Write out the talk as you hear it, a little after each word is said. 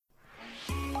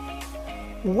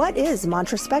What is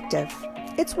Mantraspective?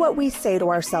 It's what we say to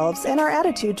ourselves and our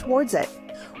attitude towards it.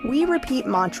 We repeat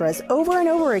mantras over and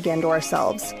over again to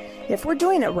ourselves. If we're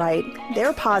doing it right,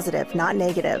 they're positive, not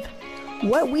negative.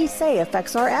 What we say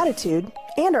affects our attitude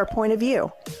and our point of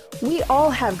view. We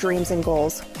all have dreams and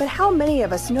goals, but how many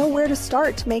of us know where to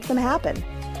start to make them happen?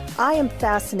 I am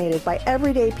fascinated by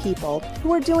everyday people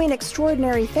who are doing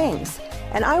extraordinary things,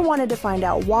 and I wanted to find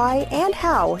out why and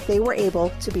how they were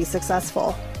able to be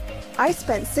successful. I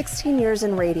spent 16 years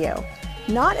in radio,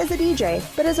 not as a DJ,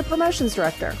 but as a promotions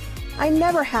director. I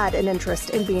never had an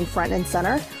interest in being front and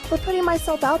center or putting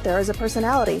myself out there as a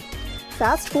personality.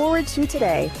 Fast forward to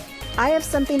today, I have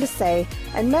something to say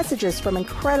and messages from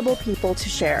incredible people to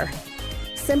share.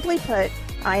 Simply put,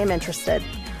 I am interested.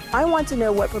 I want to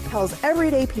know what propels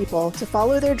everyday people to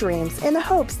follow their dreams in the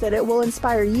hopes that it will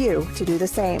inspire you to do the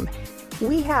same.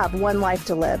 We have one life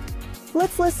to live.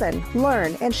 Let's listen,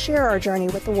 learn, and share our journey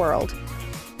with the world.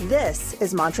 This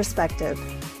is Mantraspective.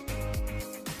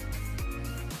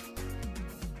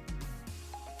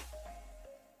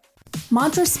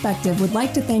 Mantraspective would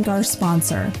like to thank our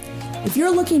sponsor. If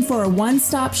you're looking for a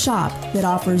one-stop shop that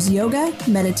offers yoga,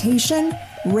 meditation,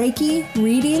 Reiki,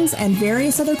 readings, and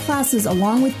various other classes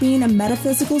along with being a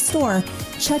metaphysical store,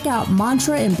 check out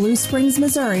Mantra in Blue Springs,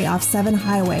 Missouri off 7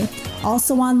 Highway.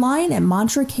 Also online at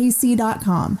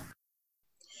mantrakc.com.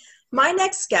 My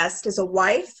next guest is a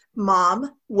wife,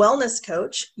 mom, wellness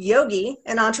coach, yogi,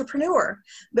 and entrepreneur,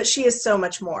 but she is so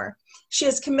much more. She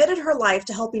has committed her life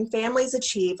to helping families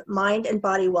achieve mind and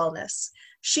body wellness.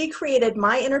 She created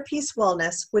My Inner Peace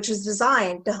Wellness, which is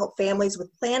designed to help families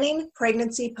with planning,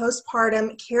 pregnancy,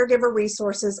 postpartum, caregiver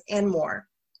resources, and more.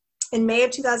 In May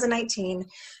of 2019,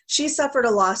 she suffered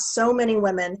a loss so many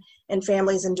women and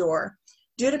families endure.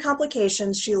 Due to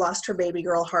complications, she lost her baby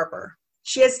girl, Harper.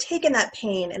 She has taken that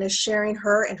pain and is sharing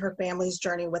her and her family's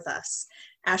journey with us.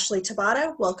 Ashley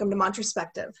Tabata, welcome to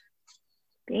Mantraspective.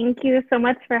 Thank you so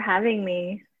much for having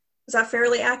me. Is that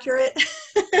fairly accurate?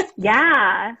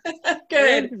 Yeah.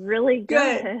 Good. It's really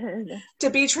good. To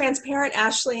be transparent,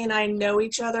 Ashley and I know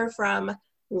each other from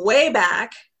way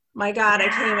back. My God, yeah. I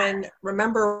can't even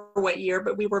remember what year,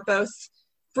 but we were both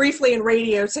briefly in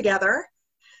radio together.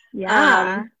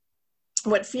 Yeah.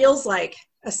 What feels like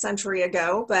a century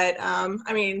ago, but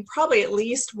I mean, probably at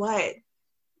least what?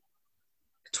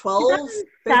 12,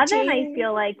 2007, I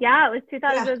feel like. Yeah, it was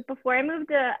 2000. Yeah. It was before I moved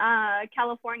to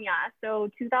California. So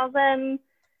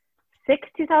 2006,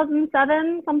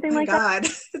 2007, something like God.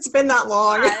 that. It's been that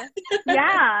long.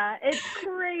 Yeah, it's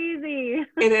crazy.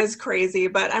 It is crazy,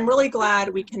 but I'm really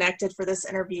glad we connected for this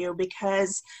interview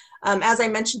because as I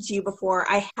mentioned to you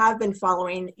before, I have been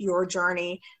following your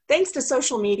journey thanks to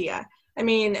social media. I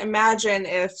mean, imagine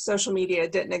if social media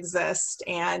didn't exist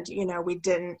and, you know, we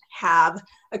didn't have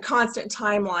a constant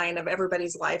timeline of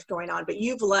everybody's life going on, but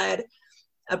you've led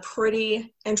a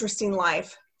pretty interesting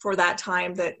life for that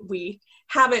time that we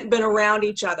haven't been around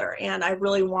each other. And I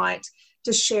really want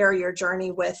to share your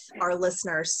journey with our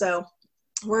listeners. So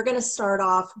we're going to start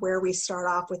off where we start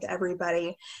off with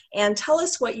everybody and tell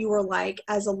us what you were like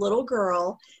as a little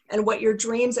girl and what your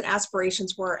dreams and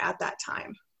aspirations were at that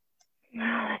time.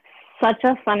 Such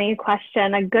a funny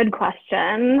question, a good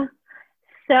question.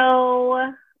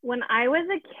 So when I was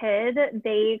a kid,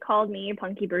 they called me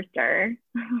Punky Brewster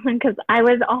because I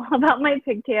was all about my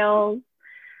pigtails.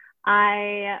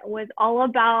 I was all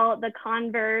about the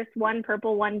Converse, one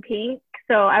purple, one pink.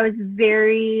 So I was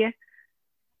very,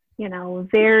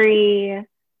 very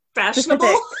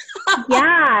fashionable.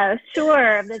 Yeah,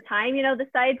 sure. At the time, the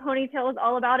side ponytail was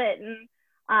all about it. And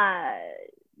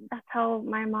that's how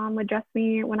my mom would dress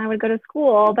me when I would go to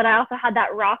school. But I also had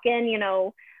that rockin',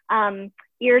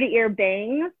 ear to ear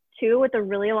bangs too with the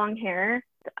really long hair.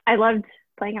 I loved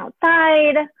playing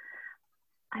outside.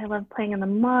 I loved playing in the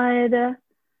mud.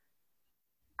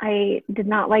 I did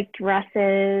not like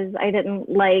dresses. I didn't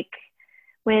like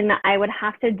when I would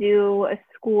have to do a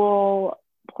school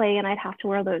play and I'd have to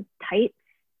wear those tights.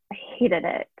 I hated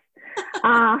it.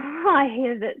 I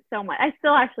hated it so much. I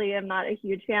still actually am not a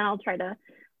huge fan. I'll try to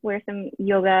wear some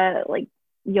yoga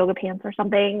pants or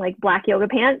something, like black yoga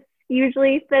pants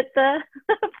usually fit the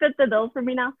bill for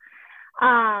me now. So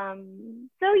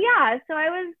I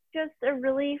was just a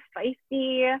really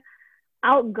feisty,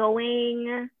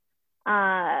 outgoing,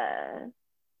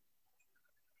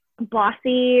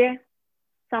 bossy,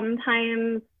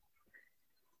 sometimes,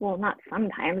 well, not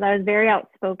sometimes, I was very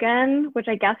outspoken, which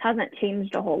I guess hasn't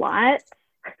changed a whole lot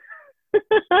as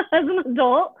an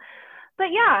adult.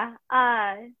 But yeah.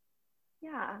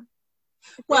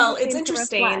 Well, it's to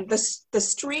interesting. reflect. The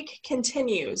streak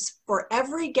continues. For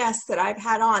every guest that I've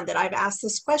had on that I've asked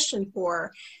this question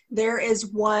for, there is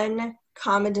one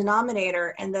common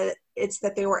denominator, and it's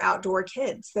that they were outdoor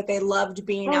kids, that they loved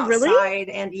being Oh, really? outside.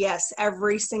 And yes,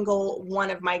 every single one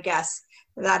of my guests,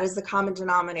 that is the common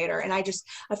denominator. And I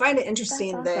find it That's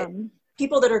interesting that awesome.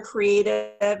 people that are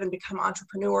creative and become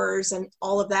entrepreneurs and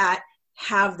all of that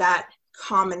have that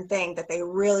common thing, that they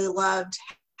really loved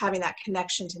having that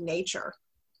connection to nature,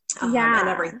 and Yeah.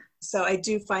 everything. So I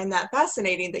do find that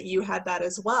fascinating that you had that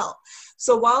as well.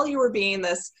 So while you were being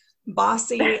this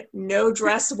bossy, no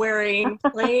dress wearing,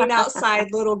 playing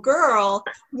outside little girl,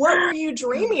 what were you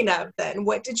dreaming of then?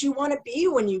 What did you want to be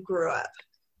when you grew up?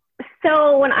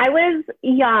 So when I was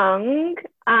young,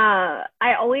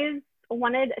 I always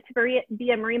wanted to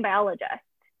be a marine biologist.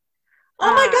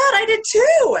 Oh my God, I did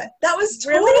too. That was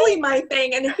Really? totally my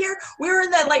thing. And here we were in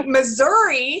that like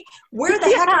Missouri. Where the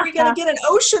heck are we going to get an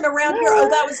ocean around here? Oh,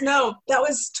 that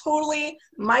was totally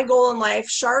my goal in life.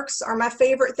 Sharks are my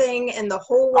favorite thing in the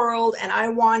whole world. And I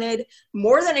wanted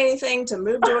more than anything to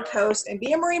move to a coast and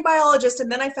be a marine biologist.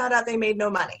 And then I found out they made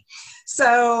no money.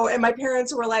 So, and my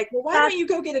parents were like, well, why don't you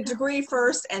go get a degree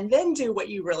first and then do what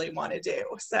you really want to do?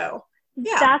 So,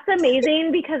 yeah. That's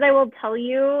amazing, because I will tell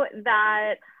you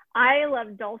that I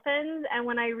love dolphins, and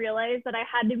when I realized that I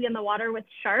had to be in the water with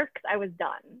sharks, I was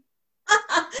done.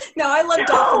 No, I love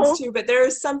dolphins too, but there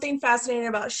is something fascinating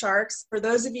about sharks. For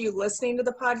those of you listening to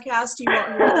the podcast, you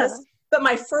won't hear this, but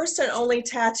my first and only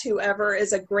tattoo ever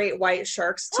is a great white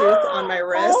shark's tooth on my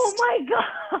wrist. Oh my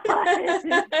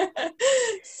God.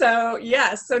 So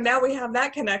yeah, so now we have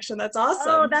that connection. That's awesome.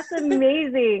 Oh, that's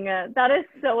amazing. That is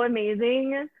so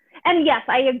amazing. And yes,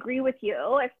 I agree with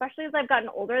you, especially as I've gotten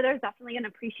older. There's definitely an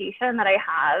appreciation that I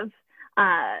have.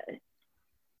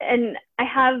 And I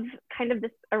have kind of this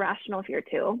irrational fear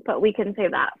too, but we can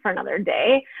save that for another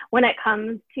day when it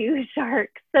comes to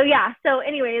sharks. So yeah, so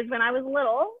anyways, when I was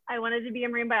little, I wanted to be a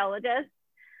marine biologist.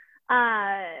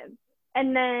 And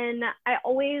then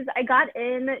I got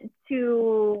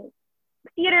into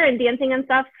theater and dancing and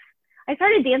stuff. I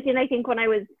started dancing, I think, when I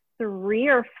was 3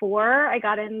 or 4. I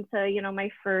got into, my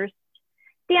first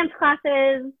dance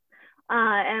classes.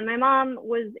 And my mom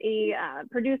was a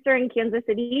producer in Kansas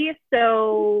City,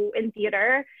 so in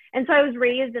theater. And so I was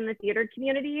raised in the theater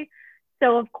community.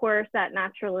 So of course that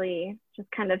naturally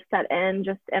just kind of set in,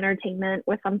 just entertainment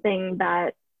was something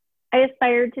that I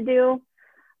aspired to do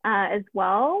as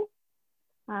well.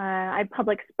 I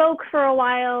public spoke for a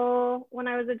while when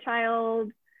I was a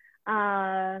child.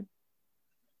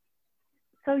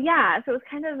 So yeah, so it was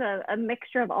kind of a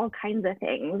mixture of all kinds of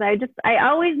things. I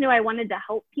always knew I wanted to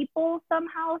help people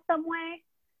somehow, some way.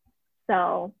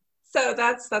 So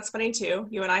that's funny too.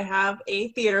 You and I have a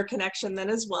theater connection then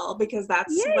as well, because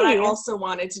that's Yay. what I also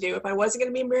wanted to do. If I wasn't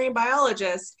going to be a marine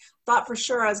biologist, thought for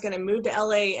sure I was going to move to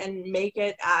LA and make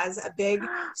it as a big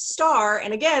star.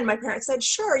 And again, my parents said,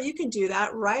 sure, you can do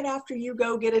that right after you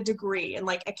go get a degree in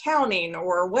like accounting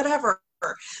or whatever.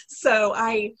 So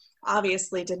I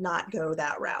obviously did not go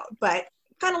that route, but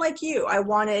kind of like you, I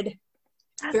wanted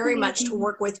very much to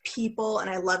work with people, and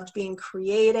I loved being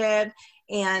creative,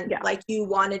 and like you,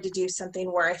 wanted to do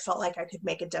something where I felt like I could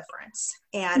make a difference.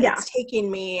 And it's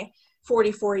taking me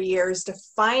 44 years to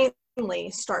finally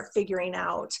start figuring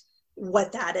out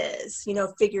what that is,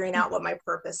 figuring out what my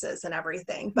purpose is and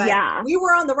everything. But we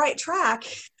were on the right track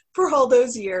for all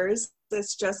those years.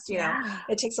 It's just,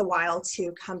 it takes a while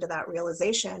to come to that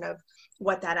realization of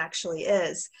what that actually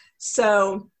is.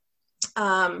 So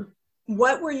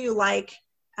what were you like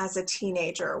as a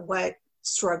teenager? What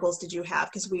struggles did you have?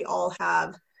 Because we all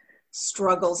have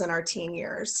struggles in our teen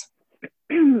years.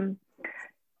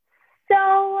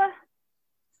 So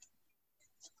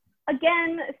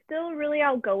again, still really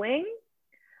outgoing.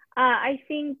 I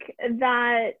think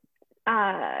that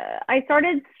I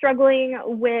started struggling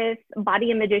with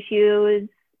body image issues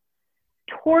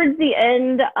towards the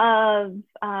end of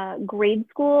grade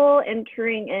school,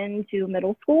 entering into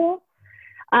middle school,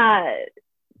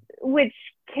 which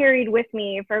carried with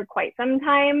me for quite some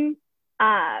time.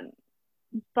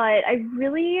 But I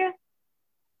really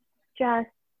just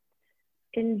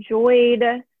enjoyed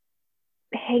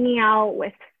hanging out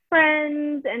with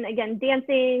friends and, again,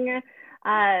 dancing.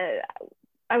 I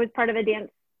was part of a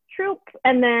dance troupe,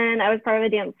 and then I was part of a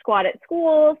dance squad at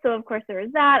school. So of course there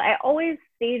was that. I always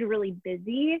stayed really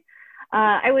busy.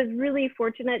 I was really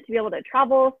fortunate to be able to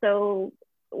travel. So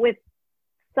with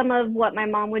some of what my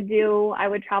mom would do, I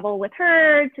would travel with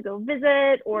her to go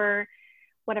visit, or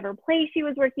whatever play she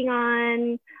was working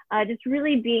on. Just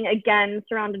really being, again,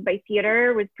 surrounded by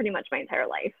theater was pretty much my entire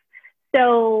life.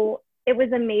 So it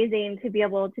was amazing to be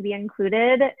able to be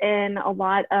included in a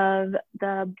lot of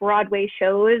the Broadway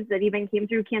shows that even came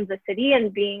through Kansas City,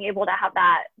 and being able to have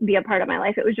that be a part of my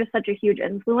life. It was just such a huge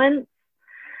influence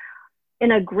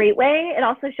in a great way. It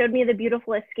also showed me the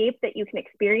beautiful escape that you can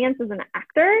experience as an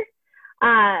actor,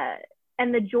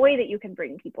 and the joy that you can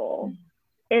bring people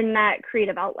in that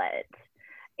creative outlet.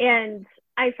 And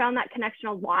I found that connection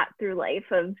a lot through life,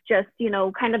 of just, you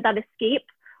know, kind of that escape,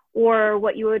 or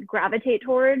what you would gravitate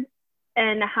towards,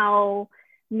 and how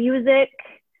music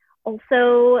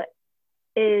also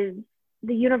is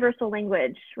the universal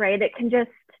language, right? It can just,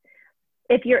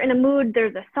 if you're in a mood,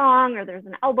 there's a song or there's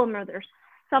an album or there's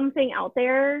something out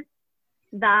there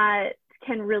that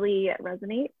can really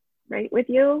resonate, right, with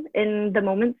you in the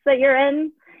moments that you're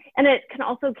in. And it can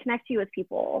also connect you with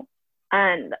people.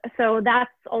 And so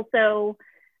that's also,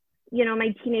 you know,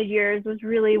 my teenage years was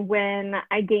really when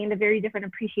I gained a very different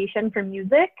appreciation for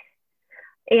music,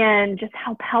 and just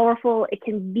how powerful it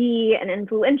can be, and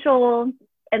influential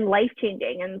and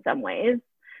life-changing in some ways.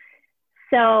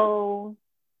 So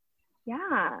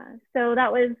yeah, so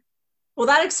that was. Well,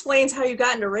 that explains how you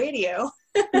got into radio.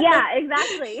 Yeah,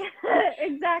 exactly.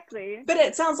 Exactly. But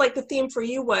it sounds like the theme for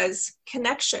you was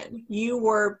connection. You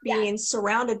were being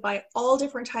surrounded by all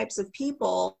different types of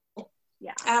people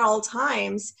at all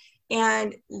times,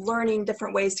 and learning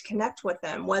different ways to connect with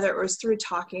them, whether it was through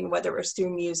talking, whether it was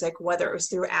through music, whether it was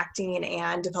through acting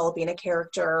and developing a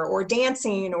character, or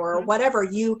dancing, or whatever.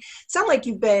 You sound like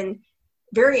you've been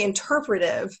very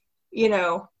interpretive, you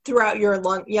know, throughout your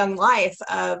young life,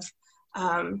 of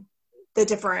the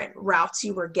different routes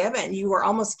you were given. You were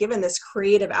almost given this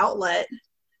creative outlet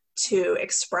to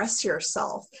express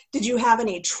yourself. Did you have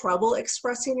any trouble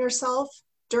expressing yourself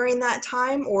during that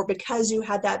time, or because you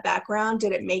had that background,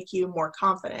 did it make you more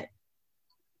confident?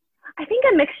 I think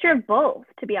a mixture of both,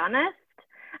 to be honest.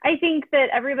 I think that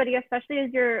everybody, especially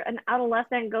as you're an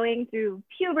adolescent going through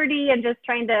puberty and just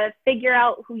trying to figure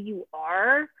out who you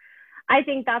are, I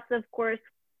think that's, of course,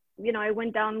 you know, I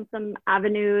went down some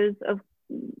avenues of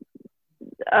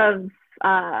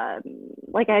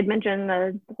like I had mentioned,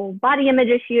 the whole body image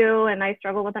issue, and I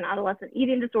struggled with an adolescent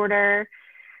eating disorder.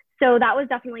 So that was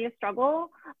definitely a struggle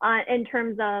in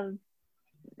terms of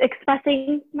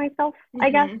expressing myself, I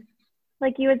guess,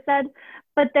 like you had said.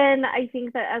 But then I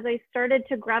think that as I started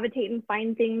to gravitate and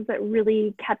find things that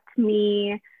really kept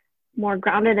me more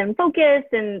grounded and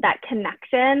focused, and that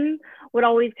connection would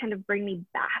always kind of bring me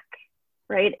back,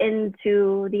 right,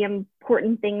 into the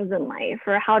important things in life,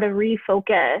 or how to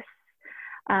refocus,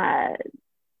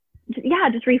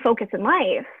 just refocus in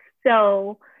life.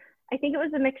 So I think it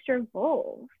was a mixture of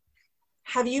both.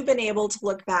 Have you been able to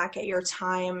look back at your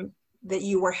time that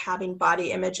you were having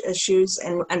body image issues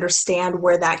and understand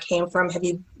where that came from?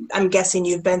 I'm guessing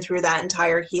you've been through that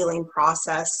entire healing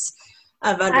process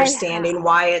of understanding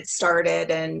why it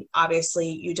started, and obviously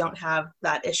you don't have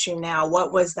that issue now.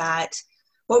 What was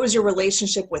your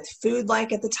relationship with food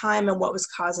like at the time, and what was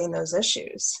causing those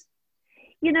issues?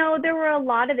 You know, there were a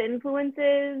lot of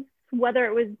influences, whether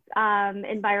it was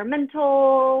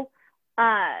environmental,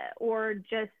 or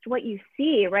just what you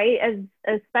see, right?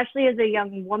 Especially as a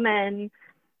young woman,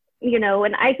 you know,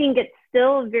 and I think it's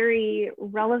still very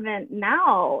relevant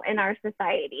now in our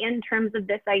society in terms of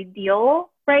this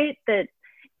ideal, right, that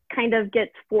kind of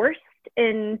gets forced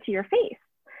into your face.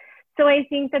 So I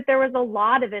think that there was a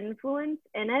lot of influence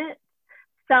in it,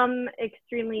 some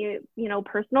extremely, you know,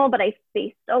 personal, but I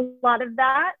faced a lot of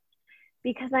that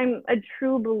because I'm a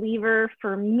true believer.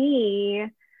 For me,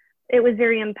 it was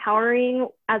very empowering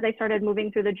as I started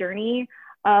moving through the journey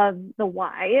of the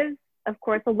whys. Of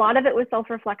course, a lot of it was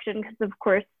self-reflection because, of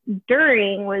course,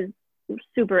 during was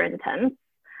super intense.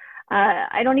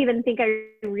 I don't even think I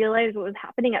realized what was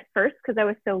happening at first because I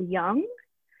was so young.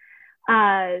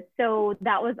 So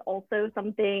that was also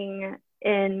something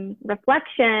in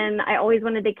reflection I always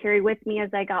wanted to carry with me as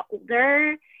I got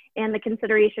older. And the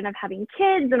consideration of having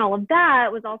kids and all of that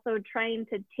was also trying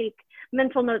to take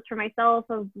mental notes for myself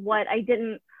of what I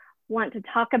didn't want to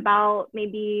talk about,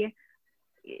 maybe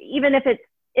even if it's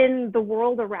in the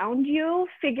world around you,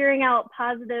 figuring out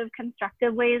positive,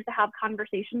 constructive ways to have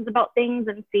conversations about things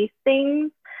and face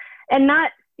things, and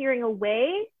not steering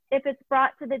away if it's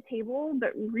brought to the table,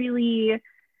 but really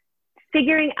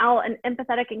figuring out an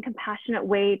empathetic and compassionate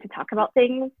way to talk about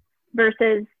things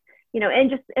versus, you know, and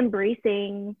just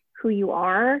embracing who you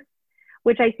are,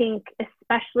 which I think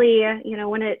especially, you know,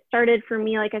 when it started for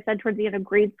me, like I said, towards the end of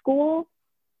grade school,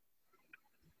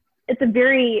 it's a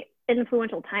very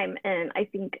influential time in, I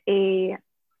think, a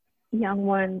young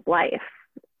one's life.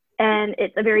 And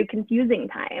it's a very confusing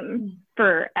time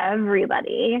for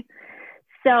everybody.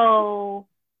 So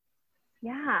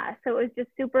yeah, so it was just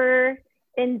super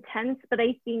intense, but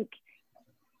I think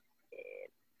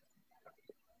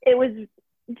it was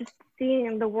just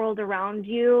seeing the world around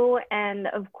you. And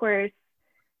of course,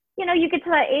 you know, you get to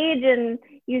that age and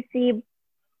you see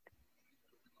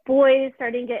boys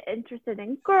starting to get interested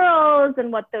in girls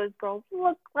and what those girls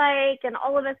look like, and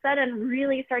all of a sudden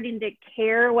really starting to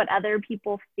care what other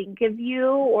people think of you,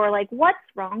 or like, what's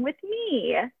wrong with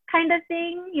me kind of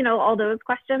thing, you know, all those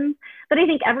questions that I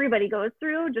think everybody goes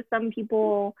through, just some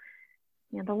people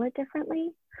handle it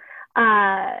differently.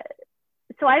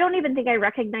 So I don't even think I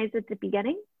recognized it at the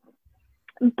beginning,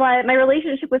 but my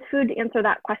relationship with food, to answer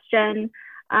that question,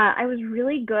 I was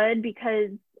really good, because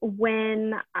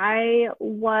when I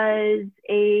was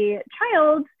a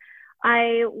child,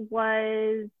 I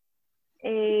was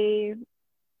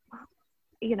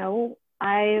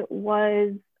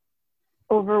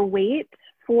overweight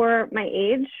for my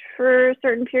age for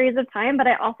certain periods of time, but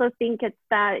I also think it's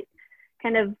that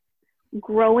kind of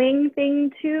growing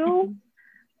thing too,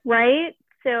 right?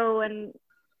 So, and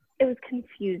it was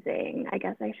confusing, I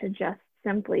guess I should just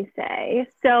simply say.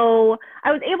 So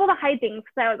I was able to hide things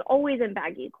because I was always in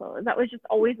baggy clothes. That was just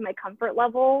always my comfort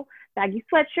level. Baggy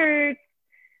sweatshirts,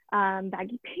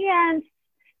 baggy pants.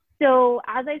 So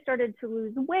as I started to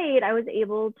lose weight, I was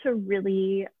able to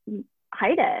really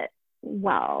hide it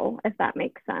well, if that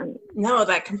makes sense. No,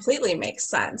 that completely makes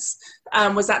sense.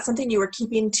 Was that something you were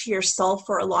keeping to yourself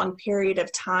for a long period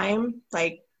of time?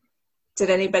 Like, did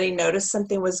anybody notice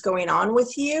something was going on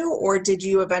with you, or did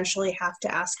you eventually have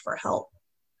to ask for help?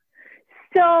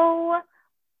 So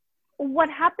what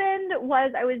happened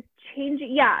was I was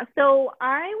changing. Yeah. So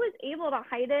I was able to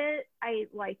hide it. I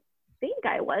think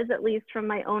I was, at least from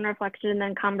my own reflection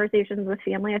and conversations with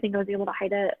family, I think I was able to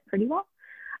hide it pretty well.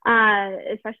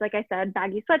 Especially, like I said,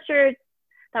 baggy sweatshirts.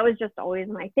 That was just always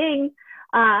my thing.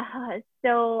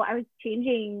 So I was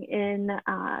changing in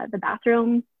the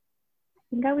bathroom.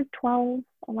 I think I was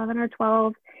 11 or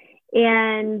 12.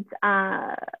 And,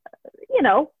 you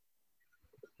know,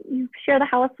 you share the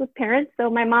house with parents. So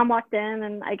my mom walked in,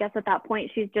 and I guess at that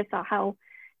point, she just saw how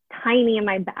tiny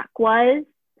my back was.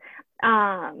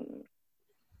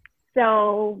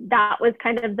 So that was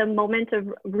kind of the moment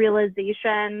of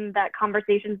realization that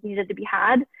conversations needed to be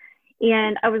had.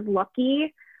 And I was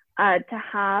lucky to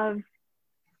have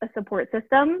a support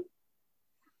system.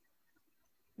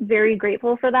 Very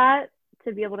grateful for that,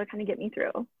 to be able to kind of get me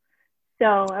through.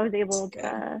 So I was able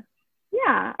to,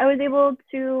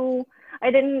 I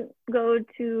didn't go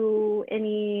to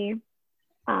any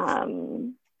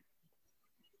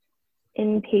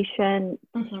inpatient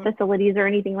facilities or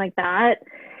anything like that.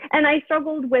 And I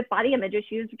struggled with body image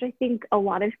issues, which I think a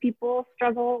lot of people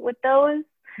struggle with those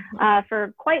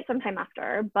for quite some time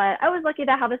after. But I was lucky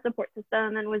to have a support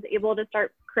system and was able to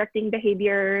start correcting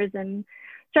behaviors and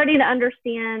starting to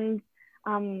understand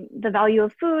the value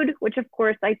of food, which of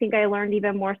course I think I learned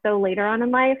even more so later on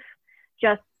in life.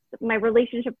 Just my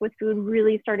relationship with food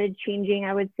really started changing,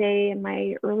 I would say, in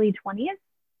my early 20s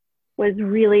was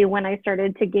really when I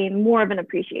started to gain more of an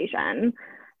appreciation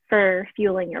for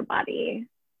fueling your body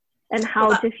and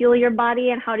how to fuel your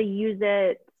body and how to use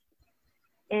it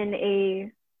in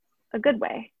a good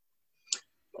way.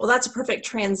 Well, that's a perfect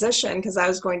transition, because I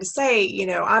was going to say, you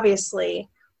know, obviously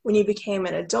when you became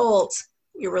an adult,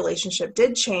 your relationship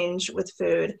did change with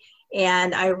food.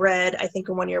 And I read, I think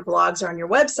in one of your blogs or on your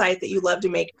website, that you love to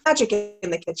make magic in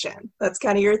the kitchen. That's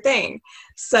kind of your thing.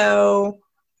 So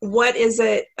what is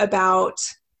it about,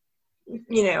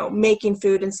 you know, making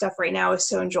food and stuff right now is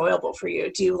so enjoyable for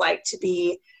you? Do you like to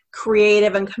be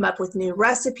creative and come up with new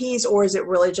recipes, or is it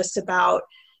really just about,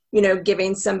 you know,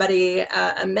 giving somebody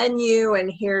a menu and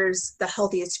here's the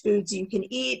healthiest foods you can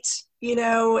eat, you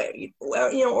know,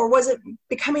 or was it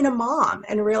becoming a mom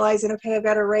and realizing, okay, I've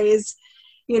got to raise,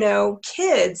 you know,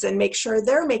 kids and make sure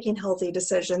they're making healthy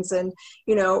decisions, and,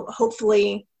 you know,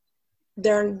 hopefully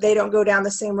they don't go down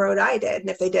the same road I did. And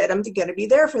if they did, I'm going to be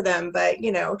there for them, but,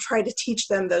 you know, try to teach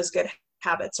them those good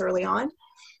habits early on.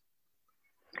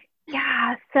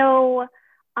 Yeah. So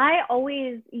I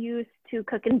always used to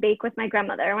cook and bake with my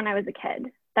grandmother when I was a kid.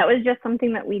 That was just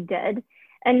something that we did.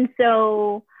 And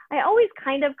so I always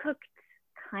kind of cooked,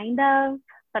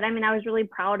 but I mean, I was really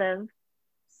proud of,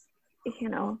 you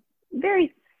know,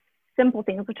 very simple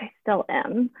things, which I still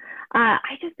am.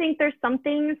 I just think there's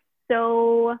something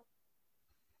so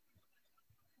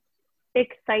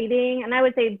exciting, and I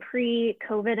would say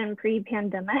pre-COVID and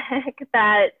pre-pandemic,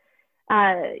 that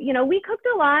you know, we cooked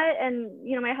a lot, and,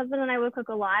 you know, my husband and I would cook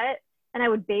a lot, and I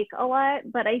would bake a lot,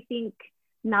 but I think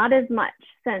not as much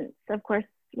since, of course,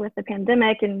 with the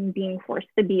pandemic and being forced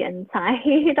to be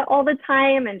inside all the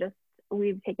time and just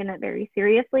we've taken it very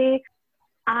seriously.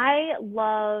 I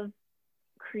love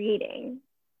creating.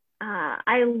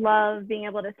 I love being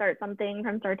able to start something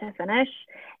from start to finish.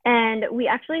 And we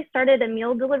actually started a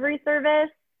meal delivery service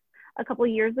a couple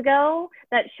years ago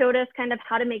that showed us kind of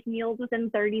how to make meals within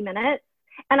 30 minutes.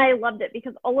 And I loved it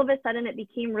because all of a sudden it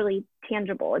became really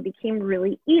tangible. It became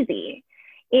really easy.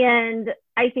 And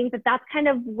I think that that's kind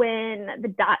of when the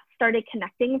dots started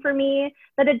connecting for me,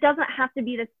 that it doesn't have to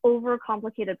be this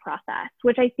overcomplicated process,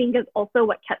 which I think is also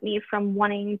what kept me from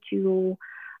wanting to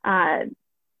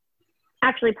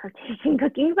actually partake in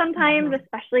cooking sometimes,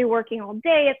 especially working all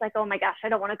day. It's like, oh my gosh, I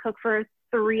don't want to cook for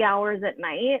 3 hours at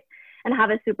night and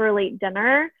have a super late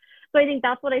dinner. So I think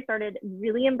that's what I started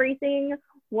really embracing,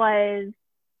 was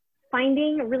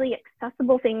finding really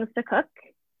accessible things to cook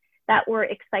that were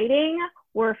exciting,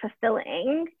 were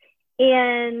fulfilling,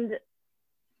 and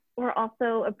were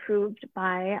also approved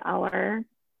by our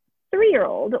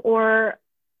 3-year-old or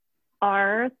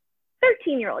our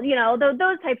 13-year-old, you know,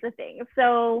 those types of things.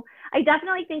 So I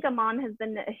definitely think a mom has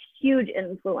been a huge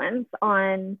influence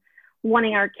on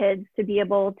wanting our kids to be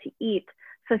able to eat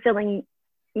fulfilling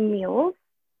meals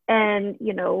and,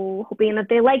 you know, hoping that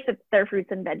they like their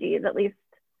fruits and veggies, at least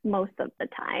most of the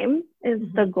time, is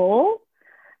the goal.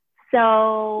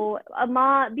 So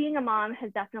being a mom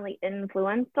has definitely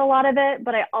influenced a lot of it,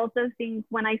 but I also think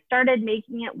when I started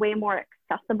making it way more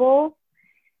accessible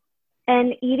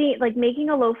and eating, like making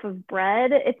a loaf of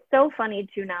bread, it's so funny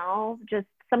too now, just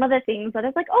some of the things that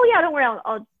it's like, oh yeah, don't worry,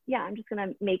 I'm just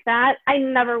gonna make that. I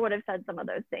never would have said some of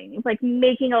those things, like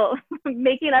making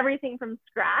everything from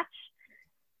scratch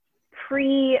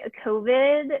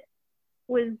pre-COVID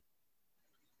was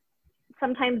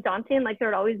sometimes daunting. Like there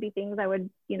would always be things I would,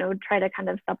 you know, try to kind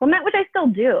of supplement, which I still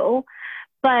do.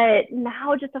 But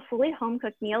now just a fully home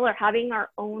cooked meal or having our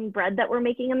own bread that we're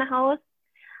making in the house,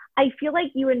 I feel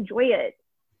like you enjoy it,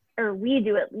 or we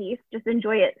do at least, just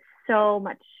enjoy it so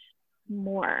much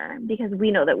more because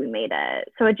we know that we made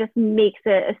it. So it just makes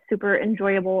it a super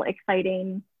enjoyable,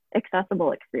 exciting,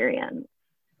 accessible experience.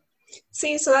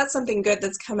 See, so that's something good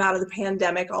that's come out of the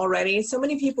pandemic already. So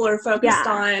many people are focused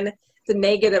on the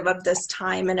negative of this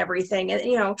time and everything. And,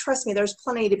 you know, trust me, there's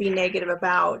plenty to be negative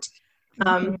about.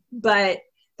 But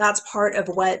that's part of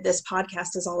what this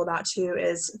podcast is all about too,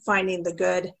 is finding the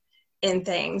good in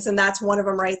things. And that's one of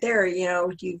them right there. You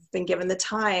know, you've been given the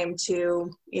time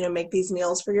to, you know, make these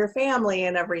meals for your family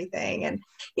and everything. And,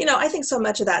 you know, I think so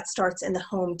much of that starts in the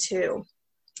home too.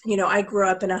 You know, I grew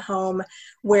up in a home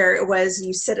where it was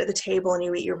you sit at the table and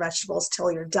you eat your vegetables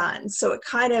till you're done. So it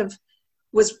kind of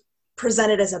was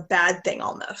presented as a bad thing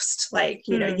almost. Like,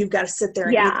 you know, you've got to sit there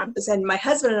and eat this. And my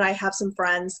husband and I have some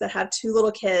friends that have 2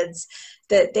 little kids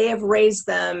that they have raised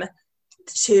them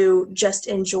to just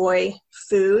enjoy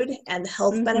food and the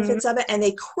health benefits of it. And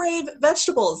they crave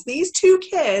vegetables. These 2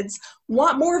 kids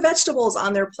want more vegetables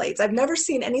on their plates. I've never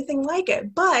seen anything like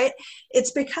it, but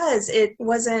it's because it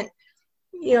wasn't,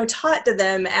 you know, taught to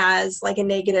them as like a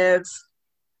negative,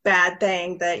 bad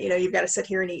thing that, you know, you've got to sit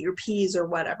here and eat your peas or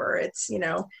whatever. It's, you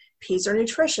know, peas are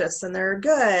nutritious and they're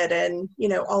good and, you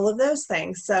know, all of those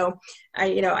things. So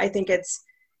I think it's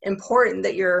important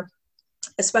that you're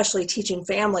especially teaching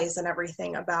families and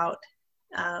everything about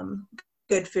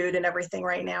good food and everything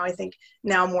right now. I think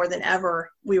now more than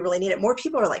ever, we really need it. More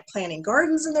people are like planting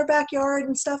gardens in their backyard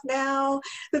and stuff now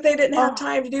that they didn't have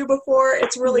time to do before.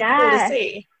 It's really cool to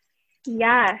see.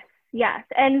 Yes.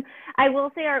 And I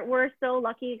will say we're so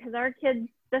lucky because our kids,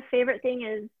 the favorite thing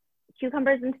is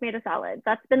cucumbers and tomato salads.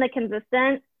 That's been the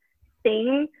consistent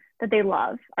thing that they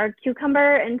love. Our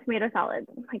cucumber and tomato salads.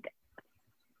 I'm like,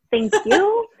 thank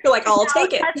you. You're like, I'll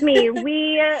take it. Trust me,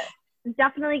 we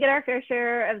definitely get our fair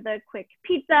share of the quick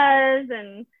pizzas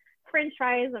and French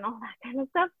fries and all that kind of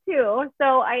stuff too.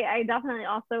 So I definitely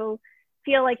also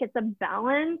feel like it's a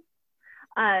balance,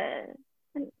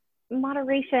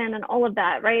 moderation and all of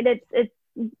that, right? It's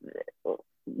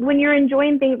when you're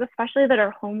enjoying things, especially that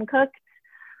are home cooked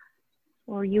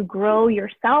or you grow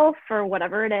yourself or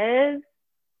whatever it is,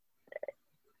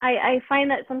 I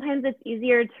find that sometimes it's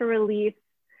easier to release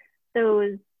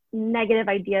those negative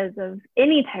ideas of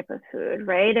any type of food,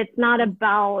 right? It's not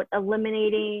about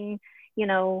eliminating, you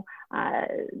know,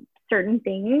 certain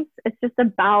things. It's just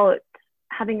about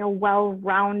having a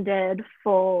well-rounded,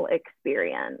 full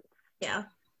experience. Yeah.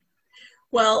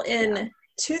 Well, in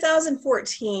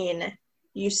 2014,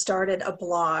 you started a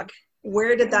blog.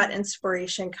 Where did that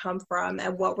inspiration come from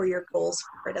and what were your goals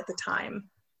for it at the time?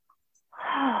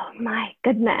 Oh my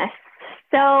goodness.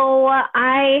 So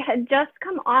I had just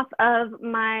come off of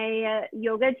my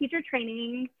yoga teacher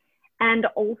training and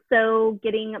also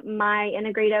getting my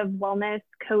integrative wellness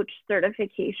coach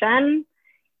certification.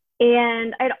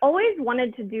 And I'd always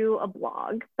wanted to do a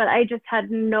blog, but I just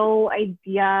had no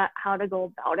idea how to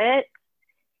go about it.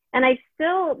 And I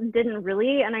still didn't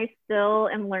really, and I still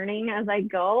am learning as I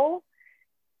go.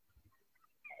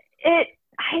 I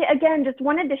again just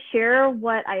wanted to share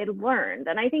what I had learned.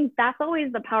 And I think that's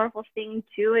always the powerful thing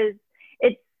too, is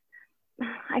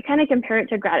I kind of compare it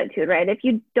to gratitude, right? If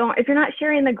you're not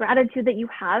sharing the gratitude that you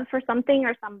have for something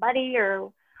or somebody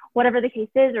or whatever the case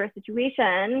is, or a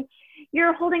situation,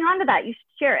 you're holding on to that. You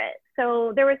should share it.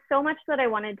 So there was so much that I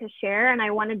wanted to share, and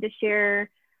I wanted to share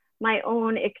my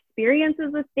own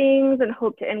experiences with things and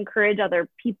hope to encourage other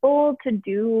people to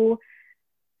do,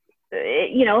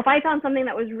 if I found something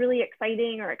that was really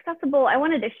exciting or accessible, I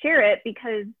wanted to share it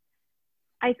because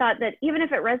I thought that even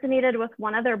if it resonated with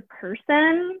one other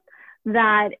person,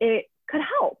 that it could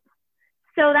help.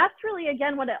 So that's really,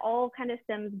 again, what it all kind of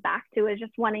stems back to, is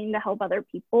just wanting to help other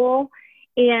people.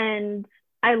 And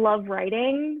I love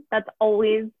writing. That's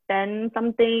always been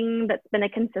something that's been a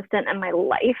consistent in my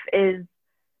life, is,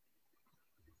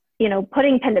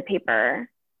 putting pen to paper.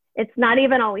 It's not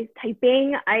even always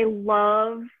typing. I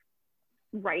love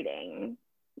writing,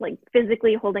 like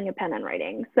physically holding a pen and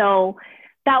writing. So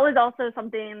that was also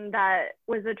something that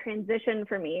was a transition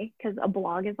for me, because a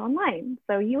blog is online,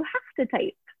 so you have to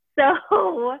type.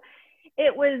 So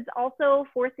it was also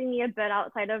forcing me a bit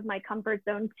outside of my comfort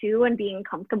zone too, and being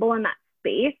comfortable in that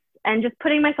space and just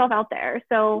putting myself out there.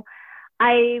 So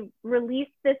I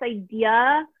released this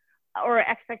idea or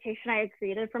expectation I had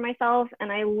created for myself,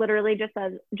 and I literally just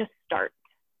said, just start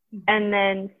and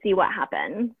then see what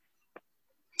happens.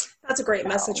 That's a great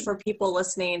message for people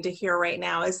listening to hear right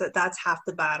now, is that that's half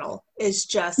the battle, is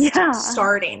just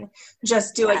starting.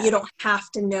 Just do it. You don't have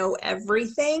to know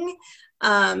everything,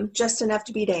 just enough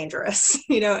to be dangerous,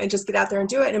 and just get out there and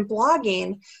do it. And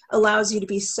blogging allows you to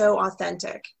be so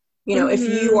authentic,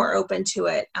 if you are open to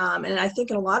it. And I think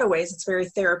in a lot of ways, it's very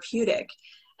therapeutic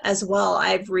as well.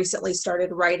 I've recently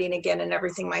started writing again and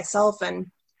everything myself, and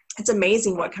it's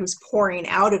amazing what comes pouring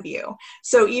out of you.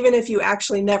 So even if you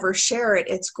actually never share it,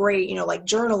 it's great, like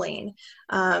journaling.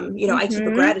 I keep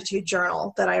a gratitude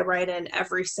journal that I write in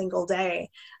every single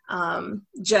day,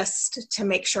 just to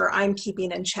make sure I'm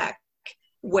keeping in check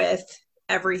with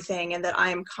everything, and that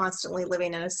I'm constantly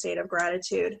living in a state of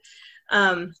gratitude.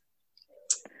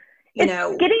 Getting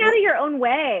out of your own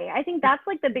way. I think that's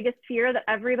like the biggest fear that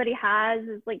everybody has,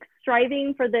 is like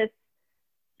striving for this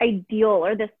ideal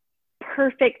or this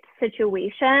perfect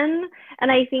situation.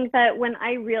 And I think that when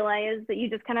I realized that you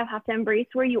just kind of have to embrace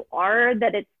where you are,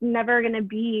 that it's never going to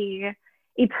be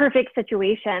a perfect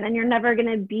situation, and you're never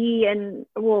going to be in,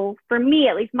 well, for me,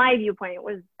 at least my viewpoint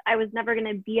was, I was never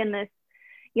going to be in this,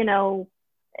 it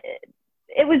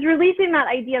was releasing that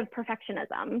idea of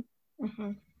perfectionism.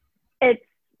 It's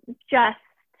just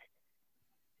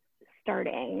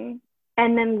starting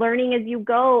and then learning as you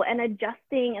go, and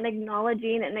adjusting and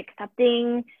acknowledging and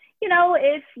accepting,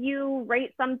 if you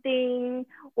write something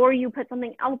or you put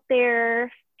something out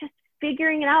there, just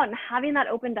figuring it out and having that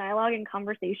open dialogue and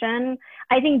conversation.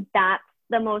 I think that's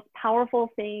the most powerful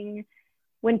thing,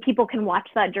 when people can watch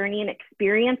that journey and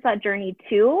experience that journey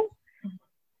too.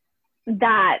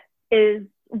 That is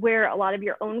where a lot of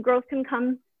your own growth can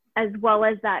come, as well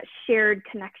as that shared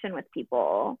connection with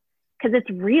people, because it's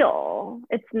real.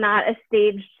 It's not a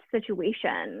staged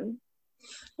situation.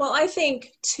 Well, I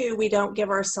think too, we don't give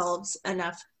ourselves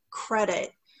enough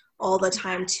credit all the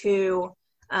time too.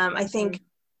 I think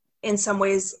in some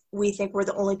ways we think we're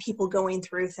the only people going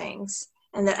through things,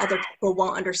 and that other people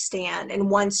won't understand. And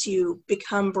once you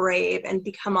become brave and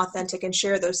become authentic and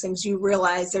share those things, you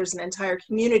realize there's an entire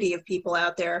community of people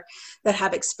out there that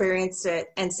have experienced it,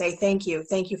 and say, thank you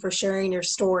for sharing your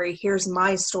story. Here's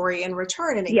my story in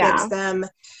return. And it gives them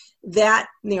that,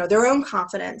 their own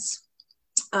confidence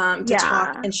to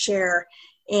talk and share.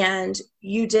 And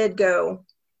you did go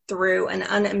through an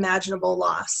unimaginable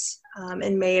loss.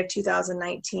 In May of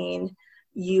 2019,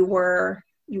 you were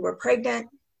pregnant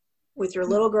with your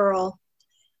little girl,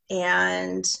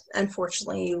 and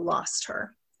unfortunately you lost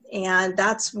her. And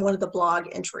that's one of the blog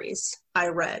entries I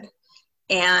read.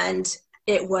 And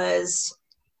it was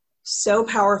so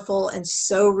powerful and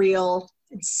so real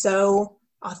and so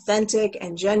authentic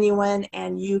and genuine,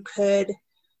 and you could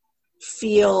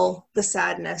feel the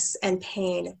sadness and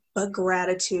pain, but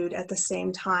gratitude at the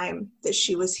same time that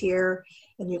she was here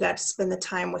and you got to spend the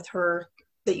time with her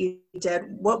that you did.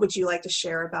 What would you like to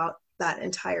share about that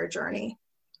entire journey?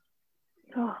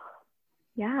 Oh,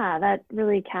 yeah, that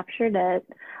really captured it.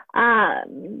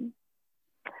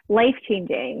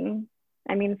 Life-changing.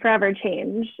 I mean, forever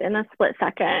changed in a split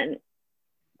second.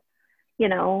 You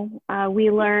know, we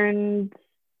learned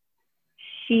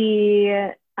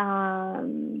I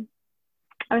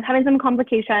was having some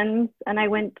complications, and I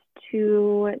went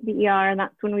to the ER, and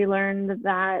that's when we learned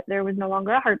that there was no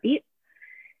longer a heartbeat.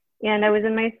 And I was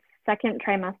in my second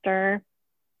trimester.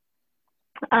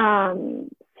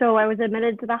 So I was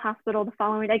admitted to the hospital the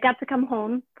following day. I got to come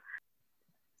home.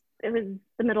 It was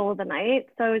the middle of the night,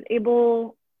 so I was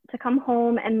able to come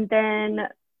home, and then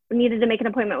needed to make an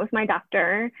appointment with my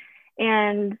doctor.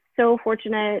 And so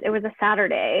fortunate, it was a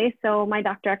Saturday, so my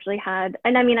doctor actually had,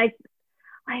 and I mean,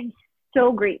 I'm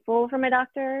so grateful for my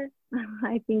doctor.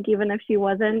 I think even if she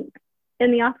wasn't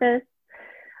in the office,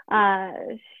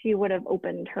 she would have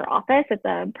opened her office. It's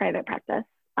a private practice.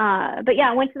 But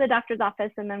yeah, I went to the doctor's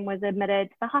office and then was admitted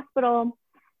to the hospital.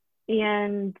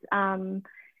 And,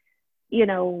 you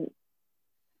know,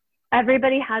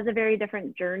 everybody has a very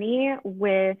different journey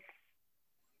with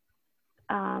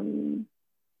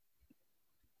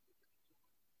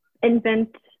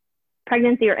infant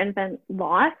pregnancy or infant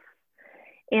loss.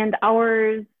 And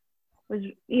ours was,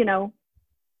 you know,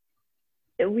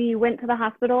 we went to the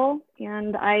hospital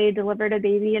and I delivered a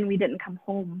baby, and we didn't come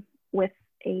home with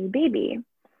a baby.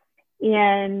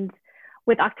 And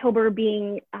with October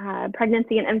being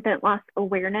Pregnancy and Infant Loss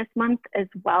Awareness Month as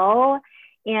well,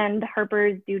 and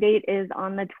Harper's due date is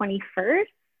on the 21st,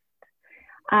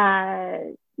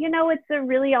 you know, it's a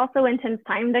really also intense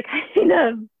time to kind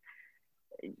of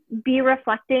be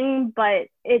reflecting, but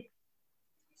it's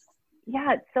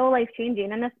so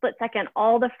life-changing. In a split second,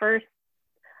 all the firsts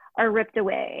are ripped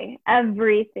away,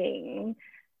 everything,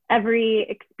 every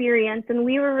experience. And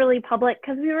we were really public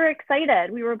because we were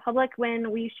excited. We were public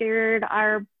when we shared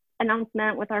our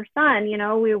announcement with our son. You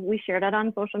know, we shared it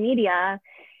on social media,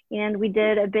 and we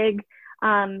did a big,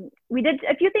 we did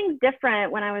a few things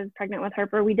different when I was pregnant with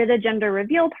Harper. We did a gender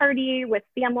reveal party with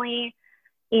family,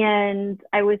 and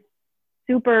I was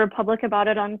super public about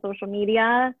it on social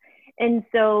media. And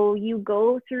so you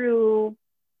go through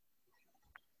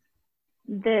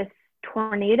this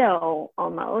tornado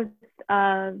almost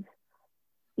of,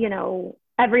 you know,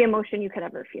 every emotion you could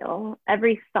ever feel,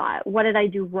 every thought, what did I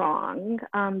do wrong?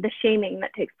 The shaming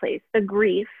that takes place, the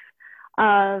grief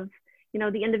of, you know,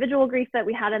 the individual grief that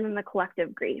we had, and then the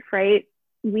collective grief, right?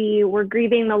 We were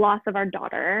grieving the loss of our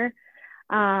daughter.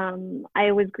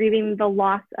 I was grieving the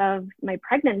loss of my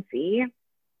pregnancy.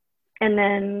 And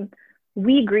then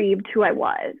we grieved who I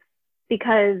was,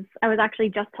 because I was actually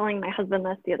just telling my husband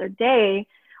this the other day.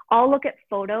 I'll look at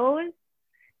photos,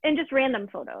 and just random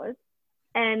photos,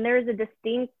 and there's a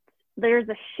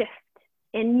shift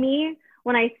in me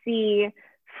when I see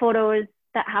photos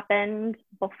that happened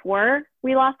before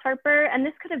we lost Harper. And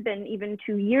this could have been even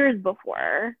 2 years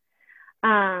before.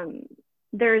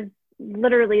 There's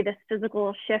literally this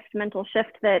physical shift, mental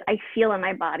shift that I feel in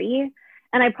my body.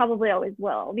 And I probably always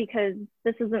will, because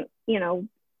this isn't, you know,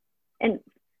 and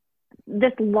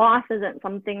this loss isn't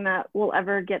something that we'll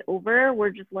ever get over. We're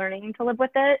just learning to live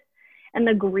with it. And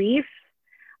the grief,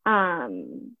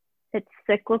 it's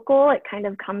cyclical. It kind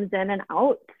of comes in and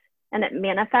out, and it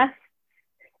manifests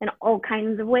in all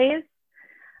kinds of ways.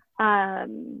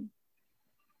 So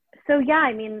yeah,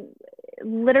 I mean,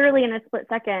 literally in a split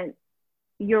second,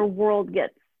 your world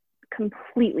gets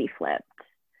completely flipped.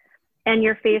 And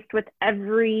you're faced with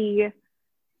everything.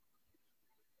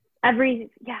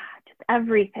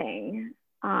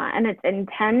 And it's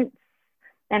intense,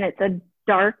 and it's a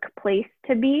dark place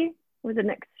to be. It was an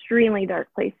extremely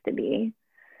dark place to be.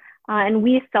 And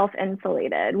we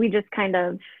self-insulated. We just kind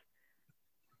of,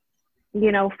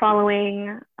 you know,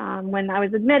 following when I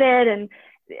was admitted, and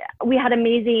we had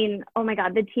amazing, oh my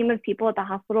God, the team of people at the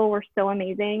hospital were so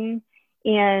amazing.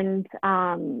 And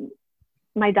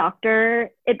my doctor,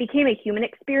 it became a human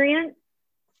experience,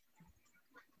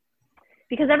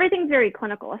 because everything's very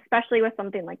clinical, especially with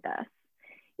something like this.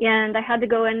 And I had to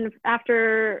go in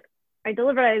after I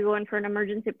delivered, I had to go in for an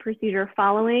emergency procedure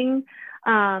following.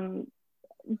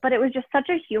 But it was just such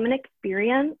a human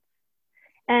experience.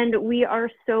 And we are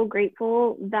so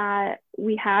grateful that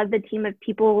we had the team of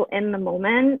people in the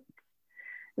moment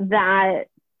that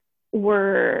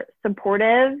were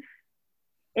supportive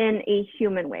in a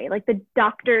human way, like the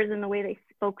doctors and the way they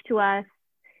spoke to us,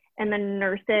 and the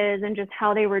nurses, and just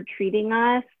how they were treating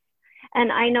us.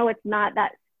 And I know it's not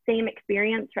that same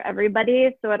experience for everybody.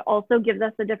 So it also gives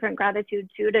us a different gratitude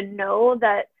too, to know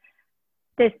that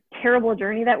this terrible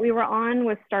journey that we were on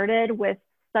was started with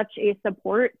such a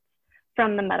support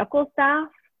from the medical staff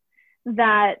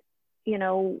that, you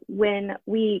know, when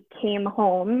we came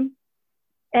home,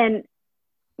 and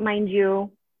mind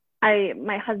you,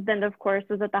 my husband, of course,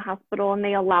 was at the hospital, and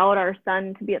they allowed our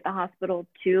son to be at the hospital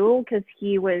too, because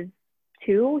he was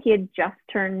 2. He had just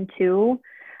turned 2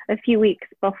 a few weeks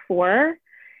before.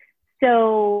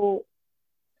 So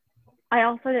I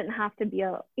also didn't have to be,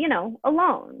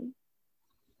 alone.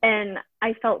 And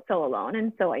I felt so alone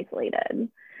and so isolated.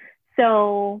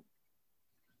 So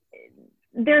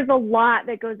there's a lot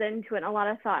that goes into it, and a lot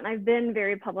of thought. And I've been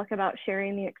very public about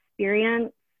sharing the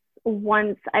experience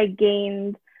once I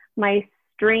gained my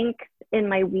strength in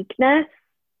my weakness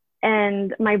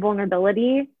and my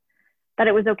vulnerability, that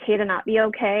it was okay to not be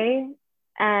okay.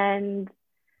 And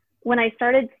when I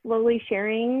started slowly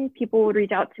sharing, people would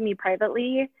reach out to me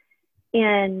privately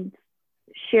and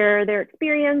share their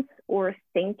experience or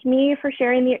thank me for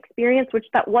sharing the experience, which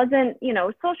that wasn't,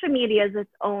 social media is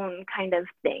its own kind of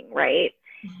thing, right?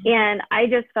 Mm-hmm. And I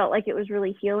just felt like it was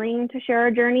really healing to share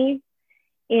our journey.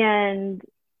 And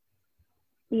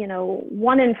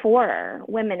 1 in 4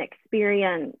 women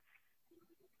experience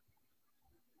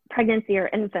pregnancy or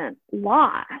infant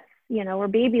loss, or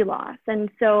baby loss. And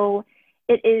so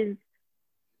it is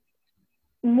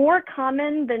more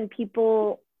common than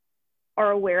people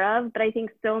are aware of, but I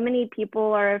think so many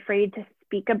people are afraid to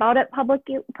speak about it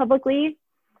publicly,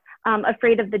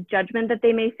 afraid of the judgment that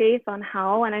they may face on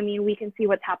how. And I mean, we can see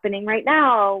what's happening right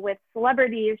now with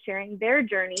celebrities sharing their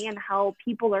journey and how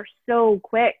people are so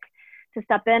quick to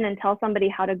step in and tell somebody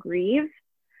how to grieve.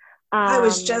 I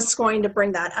was just going to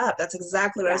bring that up. That's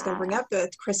exactly what I was going to bring up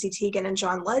with Chrissy Teigen and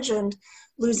John Legend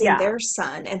losing their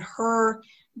son, and her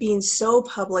being so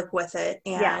public with it.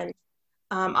 And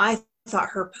I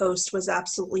thought her post was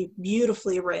absolutely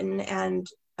beautifully written and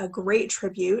a great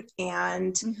tribute.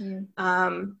 And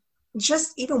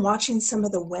just even watching some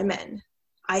of the women,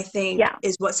 I think,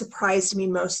 is what surprised me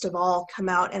most of all, come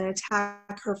out and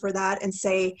attack her for that and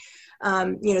say,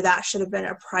 that should have been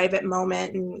a private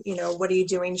moment, and, what are you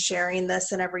doing sharing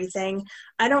this and everything.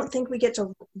 I don't think we get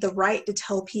the right to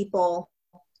tell people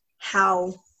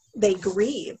how they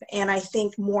grieve. And I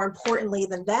think more importantly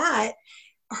than that,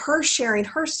 her sharing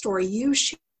her story, you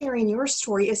sharing your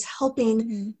story, is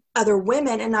helping other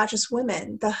women, and not just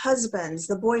women, the husbands,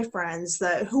 the boyfriends,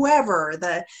 the whoever,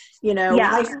 the,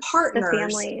 life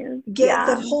partners, get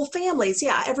the whole families.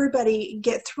 Everybody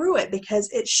get through it, because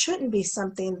it shouldn't be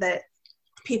something that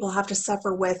people have to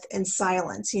suffer with in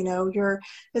silence.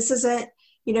 This isn't,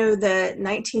 the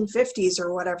 1950s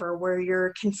or whatever, where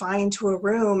you're confined to a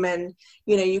room and,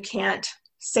 you can't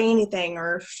say anything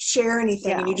or share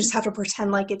anything, and you just have to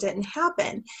pretend like it didn't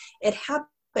happen. It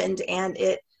happened, and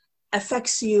it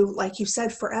affects you, like you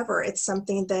said, forever. It's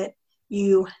something that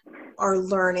you are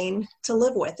learning to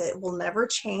live with. It will never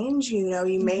change.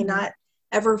 You may not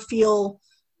ever feel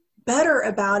better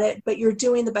about it, but you're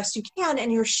doing the best you can,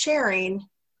 and you're sharing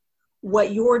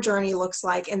what your journey looks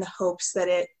like in the hopes that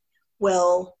it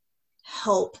will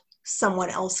help someone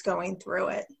else going through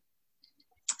it.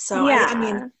 So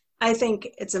I think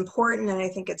it's important, and I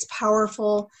think it's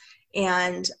powerful.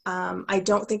 And I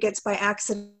don't think it's by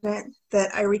accident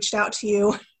that I reached out to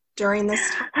you during this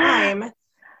time.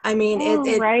 I mean,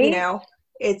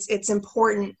 it's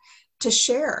important to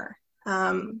share.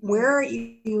 Where are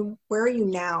you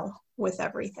now with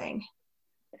everything?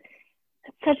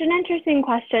 It's such an interesting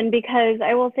question, because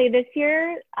I will say this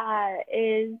year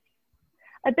is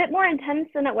a bit more intense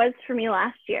than it was for me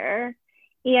last year.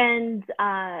 And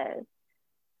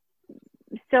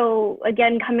so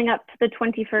again, coming up to the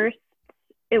 21st,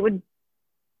 it would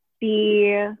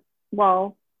be,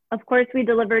 of course we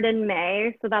delivered in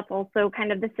May. So that's also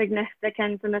kind of the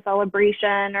significance and the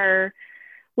celebration, or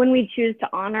when we choose to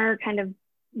honor kind of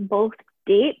both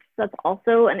dates, that's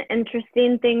also an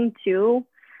interesting thing too.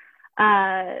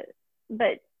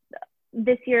 But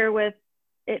this year, with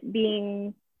it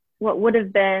being what would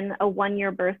have been a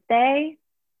 1-year birthday,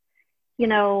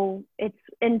 it's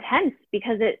intense,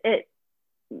 because it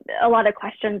a lot of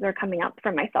questions are coming up for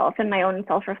myself and my own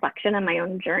self-reflection and my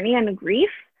own journey and grief.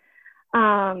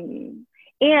 And,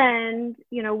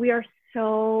 we are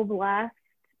so blessed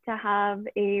to have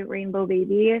a rainbow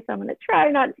baby. So I'm going to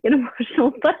try not to get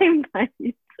emotional, but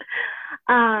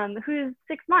I'm who's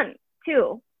 6 months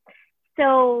too.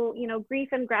 So, grief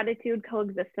and gratitude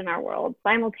coexist in our world,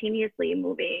 simultaneously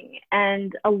moving,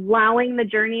 and allowing the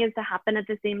journeys to happen at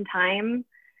the same time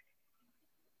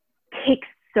takes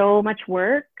so much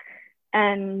work,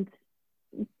 and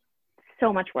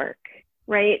so much work,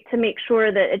 right? To make sure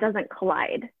that it doesn't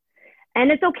collide.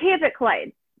 And it's okay if it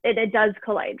collides. It does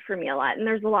collide for me a lot. And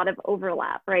there's a lot of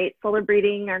overlap, right?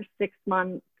 Celebrating our 6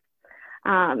 months,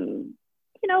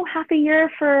 half a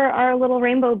year for our little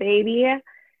rainbow baby.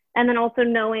 And then also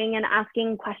knowing and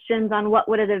asking questions on what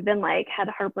would it have been like had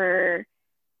Harper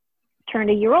turned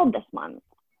a year old this month.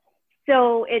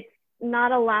 So it's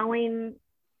not allowing,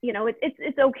 you know,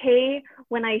 it's okay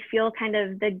when I feel kind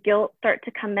of the guilt start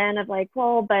to come in of like,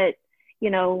 well, but, you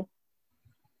know,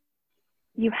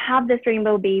 you have this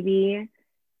rainbow baby.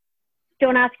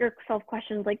 Don't ask yourself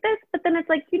questions like this. But then it's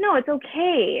like, you know, it's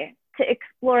okay to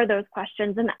explore those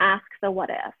questions and ask the what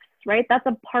ifs, right? That's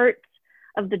a part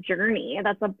of the journey.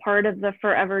 That's a part of the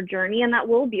forever journey, and that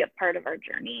will be a part of our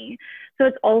journey. So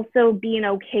it's also being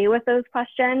okay with those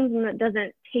questions, and it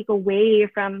doesn't take away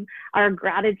from our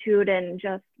gratitude and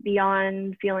just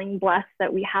beyond feeling blessed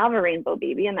that we have a rainbow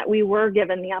baby and that we were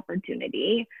given the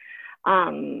opportunity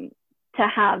to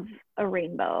have a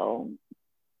rainbow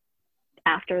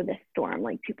after this storm,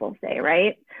 like people say,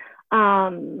 right?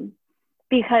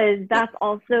 Because that's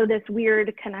also this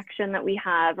weird connection that we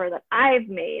have, or that I've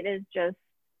made, is just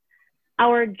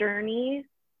our journey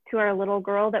to our little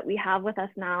girl that we have with us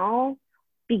now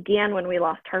began when we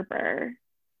lost Harper.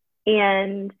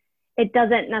 And it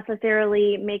doesn't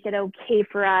necessarily make it okay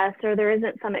for us, or there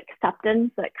isn't some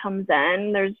acceptance that comes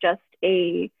in. There's just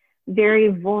a very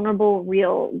vulnerable,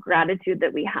 real gratitude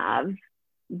that we have,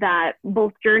 that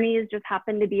both journeys just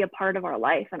happen to be a part of our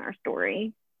life and our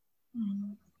story.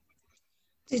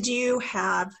 Did you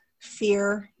have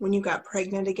fear when you got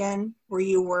pregnant again? Were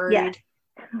you worried? Yes.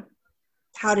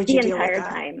 How did you deal with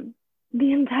that?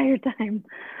 The entire time.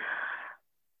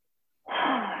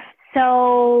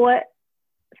 So,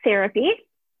 therapy.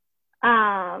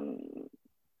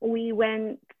 We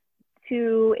went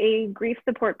to a grief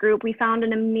support group. We found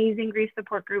an amazing grief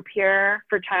support group here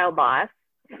for child loss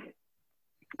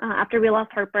after we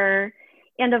lost Harper.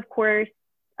 And of course,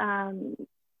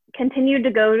 continued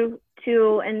to go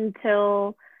to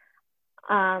until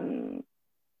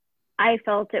I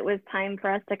felt it was time for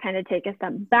us to kind of take a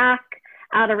step back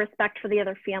out of respect for the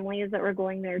other families that were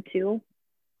going there too.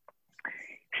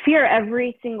 Fear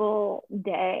every single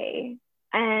day.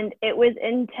 And it was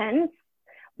intense,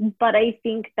 but I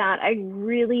think that I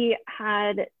really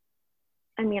had,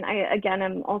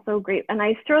 I'm also great. And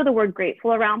I throw the word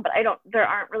grateful around, but there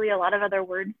aren't really a lot of other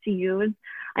words to use.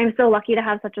 I'm so lucky to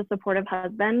have such a supportive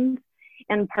husband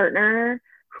and partner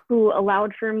who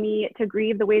allowed for me to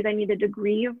grieve the ways I needed to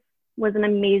grieve. Was an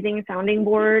amazing sounding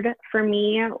board for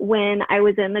me when I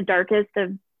was in the darkest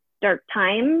of dark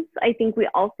times. I think we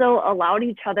also allowed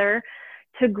each other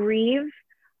to grieve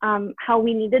how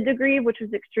we needed to grieve, which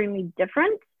was extremely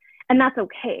different. And that's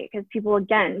okay, because people,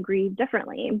 again, grieve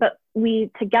differently. But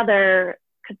we together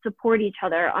could support each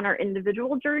other on our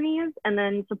individual journeys and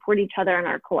then support each other on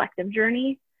our collective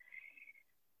journey.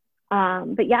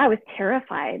 But yeah, I was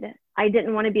terrified. I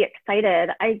didn't want to be excited.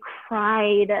 I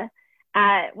cried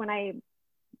when I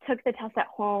took the test at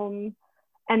home,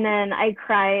 and then I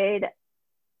cried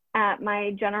at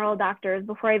my general doctor's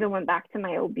before I even went back to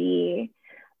my OB.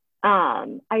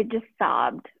 I just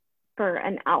sobbed for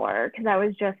an hour because I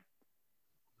was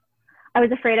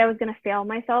afraid I was going to fail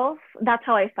myself. That's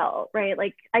how I felt, right?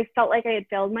 Like I felt like I had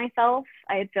failed myself.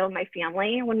 I had failed my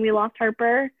family when we lost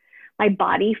Harper. My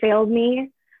body failed me.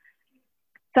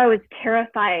 So I was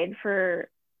terrified for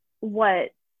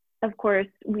what, of course,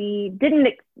 we didn't,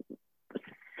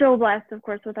 so blessed, of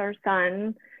course, with our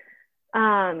son.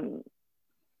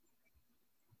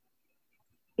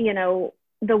 You know,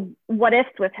 the what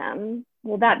ifs with him,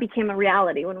 well, that became a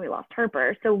reality when we lost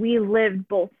Harper. So we lived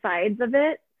both sides of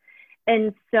it.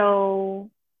 And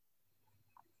so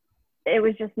it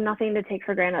was just nothing to take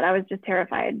for granted. I was just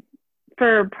terrified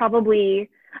for probably,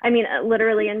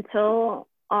 literally until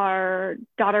our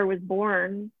daughter was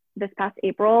born this past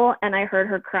April and I heard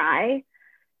her cry.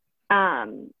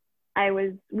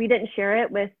 We didn't share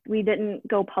it we didn't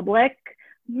go public.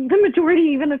 The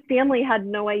majority, even the family, had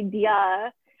no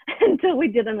idea until we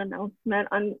did an announcement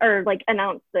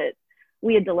announced that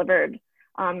we had delivered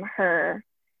her.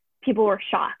 People were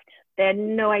shocked. They had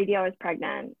no idea I was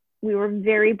pregnant. We were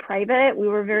very private. We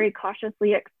were very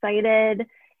cautiously excited,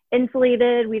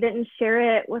 insulated. We didn't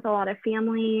share it with a lot of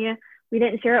family. We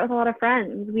didn't share it with a lot of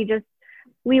friends.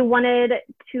 We wanted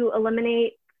to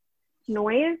eliminate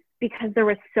noise because there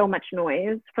was so much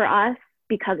noise for us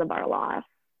because of our loss.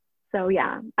 So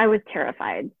yeah, I was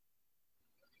terrified.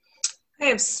 I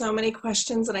have so many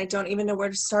questions and I don't even know where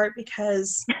to start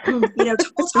because,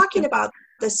 talking about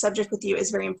this subject with you is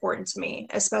very important to me,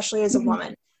 especially as a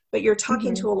woman. But you're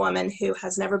talking to a woman who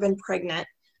has never been pregnant,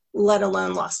 let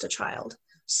alone lost a child.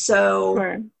 So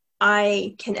sure.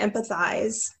 I can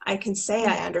empathize. I can say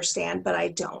I understand, but I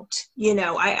don't.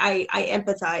 I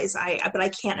empathize, but I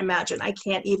can't imagine. I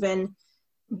can't even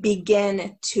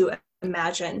begin to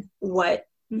imagine what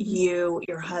you,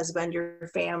 your husband, your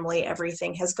family,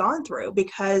 everything has gone through,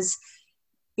 because,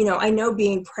 you know, I know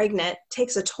being pregnant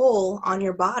takes a toll on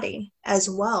your body as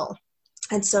well.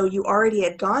 And so you already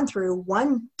had gone through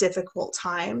one difficult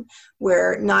time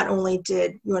where not only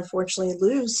did you unfortunately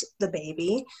lose the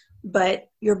baby, but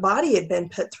your body had been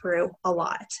put through a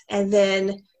lot. And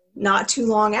then not too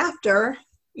long after,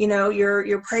 you know,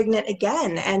 you're pregnant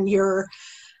again and you're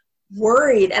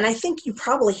worried. And I think you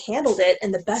probably handled it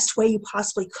in the best way you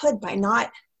possibly could by not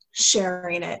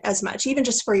sharing it as much, even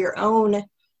just for your own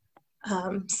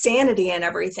sanity and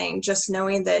everything, just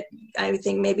knowing that, I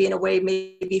think maybe in a way,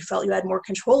 maybe you felt you had more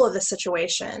control of the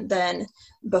situation than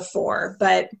before.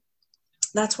 But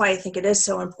that's why I think it is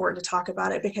so important to talk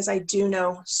about it, because I do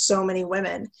know so many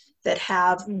women that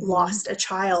have lost a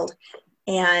child,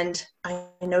 and I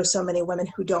know so many women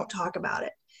who don't talk about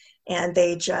it, and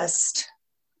they just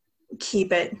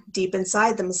keep it deep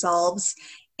inside themselves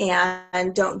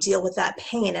and don't deal with that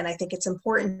pain. And I think it's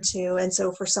important to. And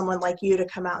so for someone like you to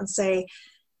come out and say,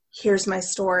 here's my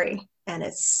story, and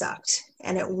it sucked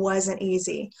and it wasn't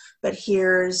easy, but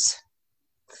here's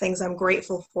things I'm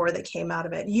grateful for that came out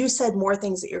of it. You said more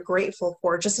things that you're grateful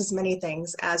for, just as many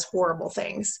things as horrible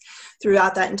things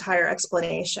throughout that entire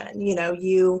explanation. You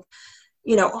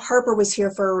know, Harper was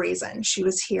here for a reason. She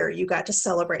was here. You got to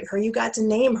celebrate her. You got to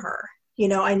name her. You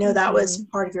know, I know that was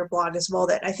part of your blog as well,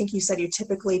 that I think you said you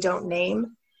typically don't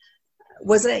name.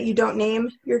 Wasn't it you don't name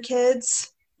your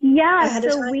kids? Yeah,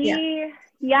 so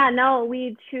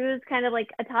we choose kind of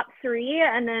like a top 3,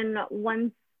 and then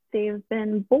once they've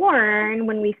been born,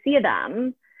 when we see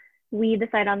them, we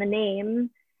decide on the name.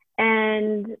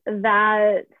 And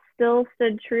that still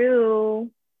stood true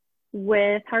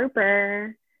with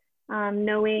Harper,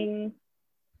 knowing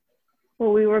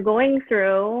what we were going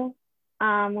through.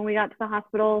 When we got to the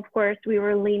hospital, of course, we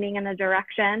were leaning in a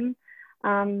direction.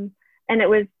 And it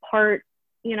was part,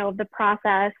 you know, of the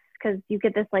process, because you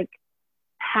get this like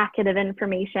packet of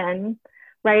information,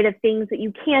 right, of things that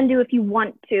you can do if you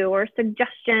want to, or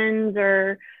suggestions,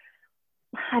 or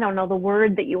I don't know the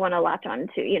word that you want to latch on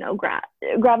to, you know,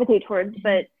 gravitate towards.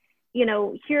 But, you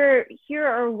know, here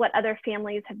are what other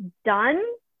families have done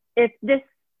if this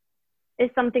is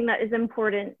something that is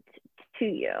important to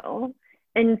you.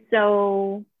 And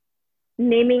so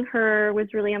naming her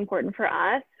was really important for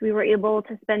us. We were able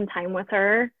to spend time with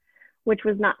her, which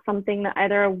was not something that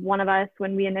either one of us,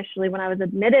 when I was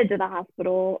admitted to the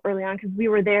hospital early on, because we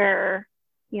were there,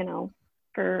 you know,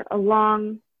 for a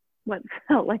long, what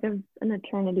felt like an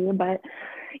eternity, but,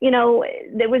 you know,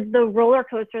 it was the roller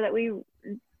coaster that we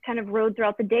kind of rode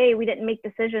throughout the day. We didn't make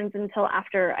decisions until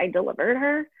after I delivered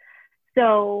her.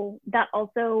 So that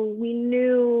also, we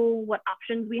knew what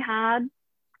options we had,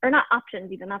 or not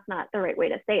options even, that's not the right way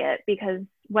to say it, because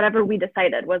whatever we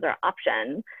decided was our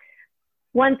option.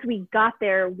 Once we got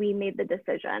there, we made the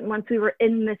decision. Once we were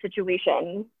in the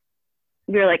situation,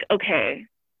 we were like, okay,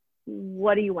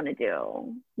 what do you want to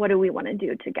do? What do we want to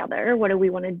do together? What do we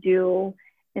want to do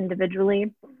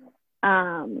individually?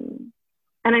 And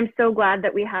I'm so glad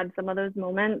that we had some of those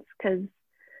moments, because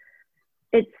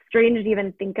it's strange to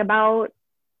even think about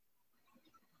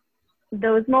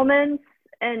those moments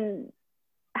and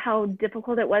how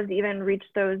difficult it was to even reach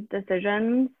those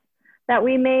decisions that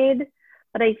we made.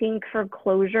 But I think for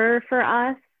closure for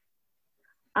us,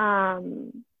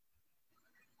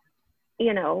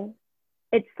 you know,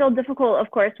 it's still difficult,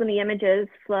 of course, when the images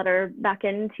flutter back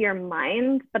into your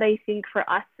mind. But I think for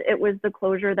us, it was the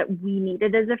closure that we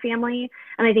needed as a family.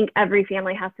 And I think every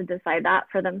family has to decide that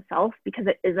for themselves, because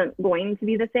it isn't going to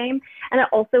be the same. And it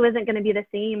also isn't going to be the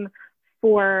same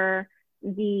for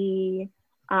the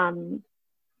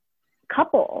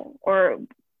couple, or,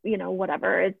 you know,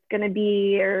 whatever it's going to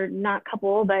be, or not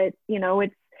couple, but, you know,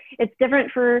 it's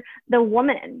different for the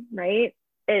woman, right?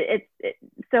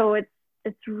 So it's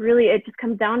really, it just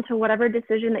comes down to whatever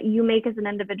decision that you make as an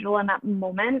individual in that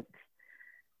moment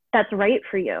that's right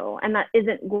for you. And that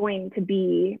isn't going to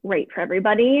be right for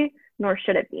everybody, nor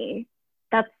should it be.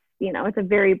 That's, you know, it's a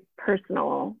very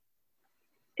personal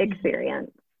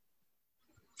experience.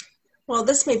 Well,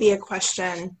 this may be a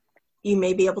question you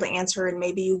may be able to answer, and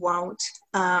maybe you won't.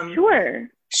 Sure.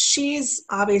 She's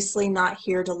obviously not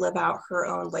here to live out her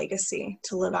own legacy,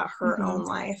 to live out her own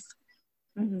life.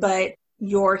 But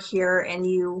you're here, and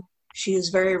she is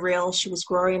very real. She was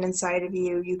growing inside of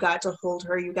you. You got to hold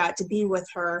her. You got to be with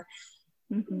her.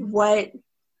 What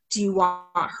do you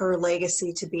want her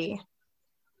legacy to be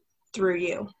through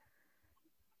you?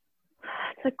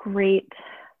 That's a great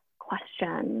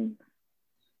question.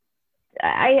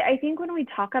 I think when we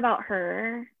talk about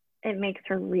her, it makes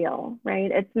her real, right?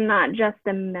 It's not just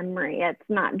a memory. It's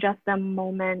not just a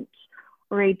moment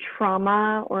or a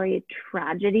trauma or a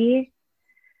tragedy.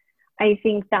 I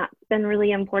think that's been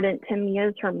really important to me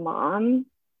as her mom,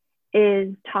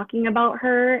 is talking about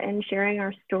her and sharing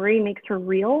our story makes her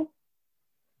real,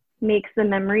 makes the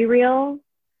memory real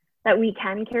that we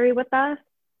can carry with us.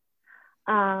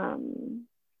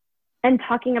 And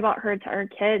talking about her to our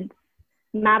kids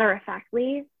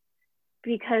matter-of-factly,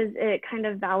 because it kind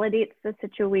of validates the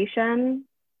situation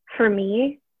for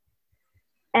me.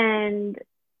 And,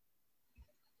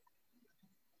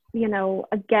 you know,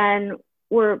 again,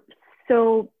 we're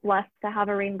so blessed to have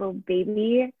a rainbow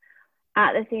baby.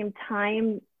 At the same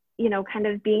time, you know, kind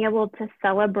of being able to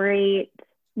celebrate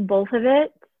both of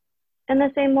it in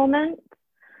the same moment.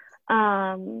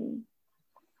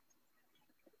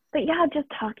 But yeah, just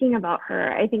talking about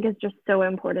her, I think, is just so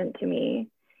important to me.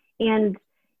 And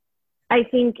I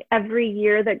think every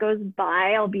year that goes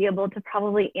by, I'll be able to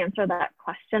probably answer that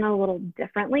question a little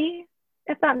differently,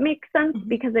 if that makes sense, Mm-hmm.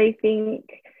 because I think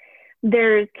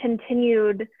there's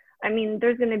continued, I mean,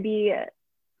 there's going to be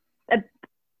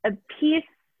a piece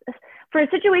for a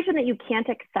situation that you can't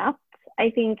accept. I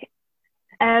think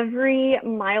every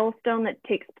milestone that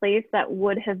takes place that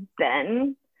would have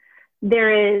been,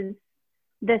 there is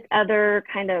this other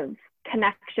kind of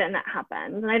connection that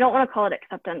happens. And I don't want to call it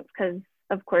acceptance, because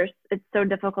of course it's so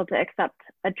difficult to accept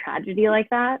a tragedy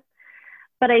like that.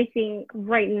 But I think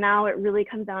right now it really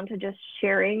comes down to just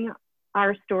sharing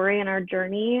our story and our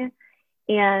journey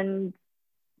and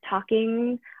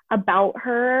talking about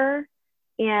her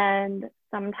and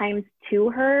sometimes to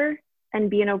her, and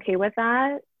being okay with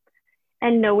that,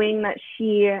 and knowing that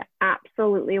she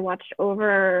absolutely watched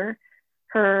over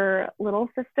her little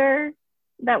sister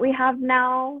that we have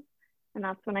now, and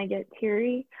that's when I get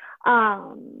teary,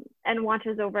 and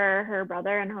watches over her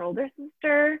brother and her older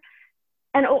sister,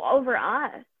 and over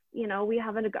us. You know, we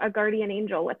have a guardian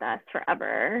angel with us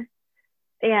forever.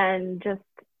 And just,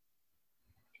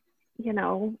 you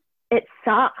know, it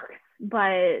sucks,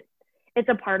 but it's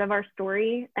a part of our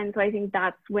story. And so I think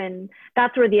that's where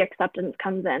the acceptance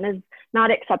comes in, is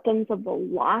not acceptance of the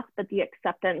loss, but the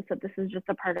acceptance that this is just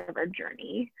a part of our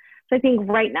journey. So I think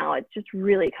right now it just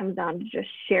really comes down to just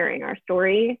sharing our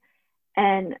story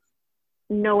and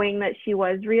knowing that she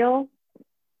was real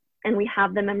and we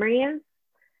have the memories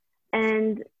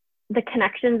and the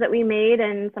connections that we made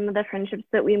and some of the friendships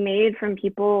that we made from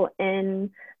people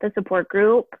in the support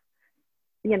group.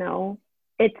 You know,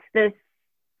 it's this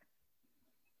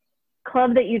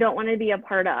club that you don't want to be a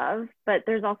part of, but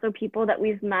there's also people that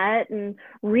we've met and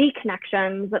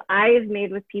reconnections that I've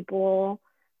made with people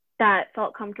that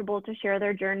felt comfortable to share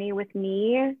their journey with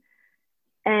me,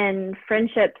 and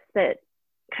friendships that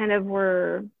kind of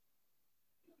were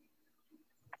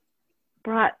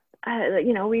brought,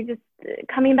 you know, we just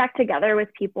coming back together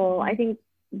with people. I think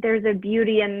there's a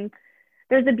beauty in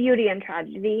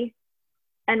tragedy.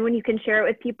 And when you can share it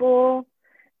with people,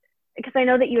 because I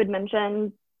know that you had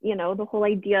mentioned, you know, the whole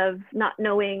idea of not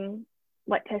knowing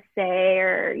what to say,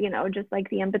 or, you know, just like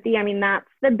the empathy. I mean, that's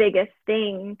the biggest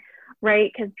thing,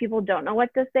 right? Because people don't know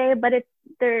what to say, but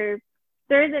there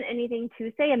isn't anything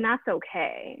to say, and that's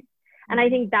okay. And I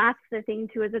think that's the thing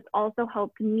too, is it's also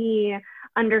helped me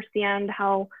understand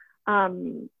how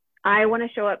I want to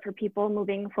show up for people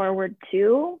moving forward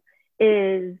too,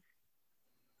 is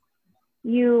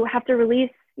you have to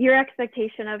release your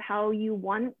expectation of how you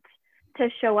want to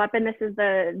show up. And this is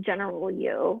the general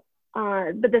you,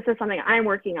 but this is something I'm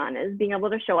working on, is being able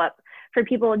to show up for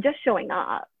people, just showing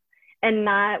up, and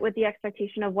not with the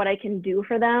expectation of what I can do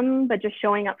for them, but just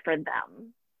showing up for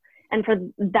them and for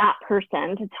that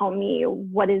person to tell me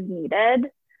what is needed,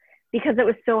 because it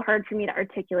was so hard for me to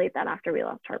articulate that after we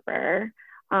lost Harper.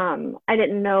 I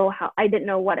didn't know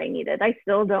what I needed. I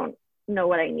still don't know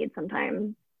what I need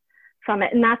sometimes from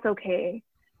it, and that's okay.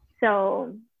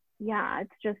 So yeah,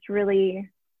 it's just really,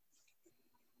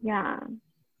 yeah.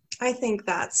 I think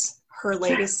that's her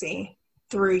legacy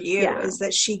through you, is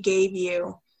that she gave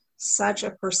you such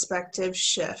a perspective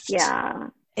shift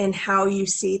in how you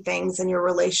see things and your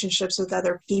relationships with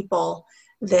other people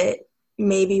that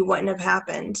maybe wouldn't have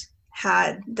happened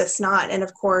had this not. And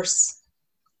of course,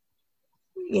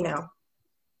 you know,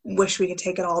 wish we could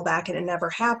take it all back and it never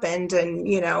happened, and,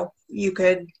 you know, you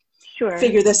could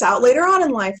figure this out later on in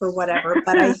life or whatever.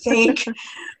 But I think,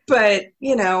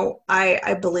 you know,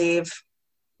 I believe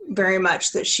very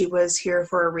much that she was here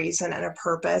for a reason and a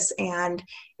purpose, and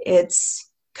it's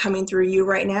coming through you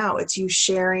right now. It's you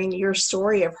sharing your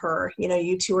story of her. You know,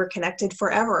 you two are connected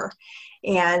forever,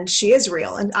 and she is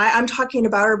real. And I'm talking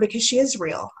about her because she is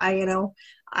real.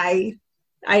 I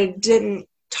didn't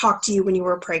talk to you when you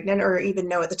were pregnant, or even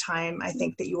know at the time, I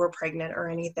think, that you were pregnant or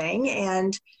anything.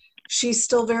 And she's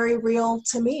still very real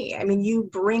to me. I mean, you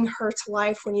bring her to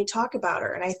life when you talk about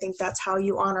her. And I think that's how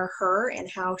you honor her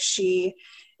and how she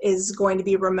is going to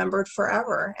be remembered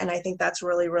forever. And I think that's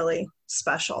really, really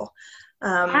special.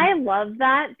 I love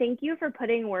that. Thank you for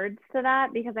putting words to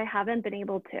that, because I haven't been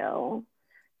able to.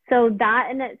 So that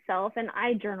in itself, and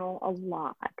I journal a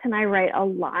lot and I write a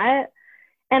lot.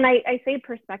 And I say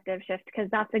perspective shift because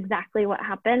that's exactly what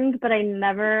happened, but I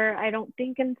don't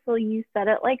think until you said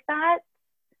it like that,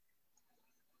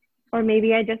 or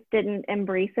maybe I just didn't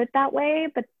embrace it that way.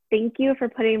 But thank you for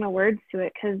putting the words to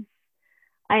it, because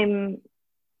I'm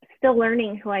still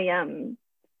learning who I am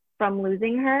from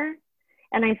losing her.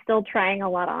 And I'm still trying a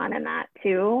lot on in that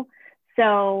too.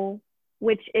 So,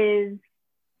 which is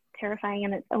terrifying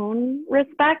in its own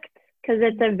respect, because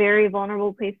it's a very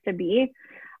vulnerable place to be.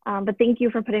 But thank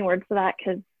you for putting words to that,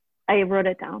 because I wrote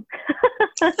it down.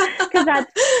 Because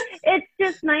it's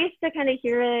just nice to kind of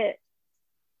hear it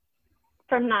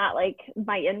from not like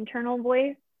my internal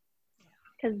voice,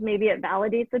 because maybe it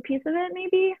validates a piece of it,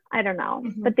 maybe. I don't know.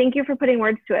 Mm-hmm. But thank you for putting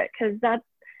words to it, because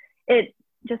it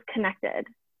just connected.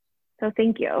 So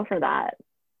thank you for that.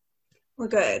 Well,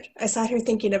 good. I sat here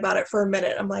thinking about it for a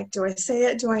minute. I'm like, do I say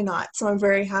it? Do I not? So I'm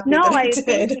very happy that I did.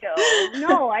 Thank you.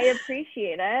 No, I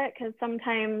appreciate it, because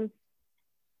sometimes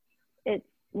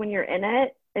when you're in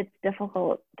it, it's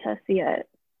difficult to see it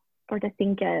or to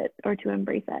think it or to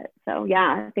embrace it. So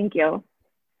yeah, thank you.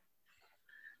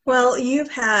 Well,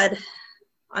 you've had,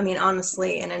 I mean,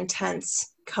 honestly, an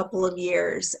intense couple of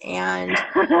years. And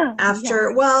after,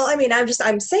 yeah. Well, I mean, I'm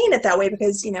saying it that way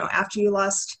because, you know, after you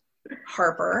lost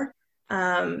Harper,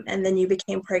 and then you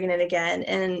became pregnant again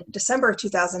in December of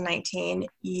 2019,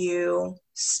 you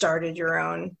started your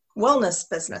own wellness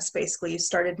business. Basically, you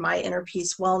started My Inner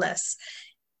Peace Wellness,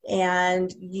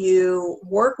 and you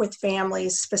work with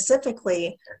families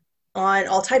specifically on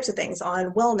all types of things,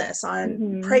 on wellness,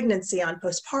 on pregnancy, on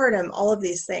postpartum, all of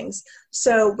these things.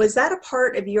 So was that a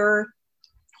part of your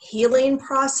healing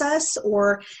process,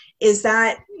 or is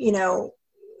that, you know,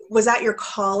 was that your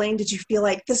calling? Did you feel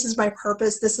like this is my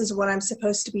purpose? This is what I'm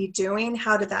supposed to be doing?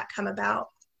 How did that come about?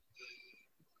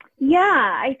 Yeah,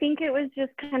 I think it was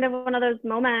just kind of one of those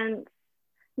moments.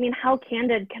 I mean, how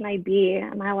candid can I be?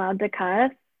 Am I allowed to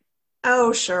cuss?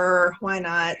 Oh, sure. Why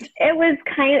not? It was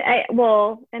kind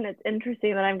of, and it's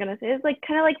interesting that I'm going to say, it's like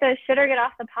kind of like the shit or get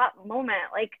off the pot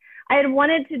moment. Like, I had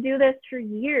wanted to do this for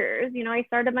years. You know, I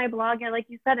started my blog, like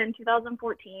you said, in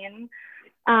 2014.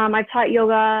 I've taught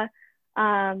yoga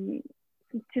since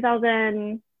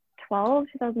 2012,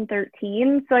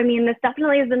 2013. So, I mean, this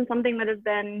definitely has been something that has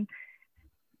been,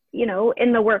 you know,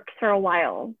 in the works for a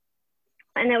while.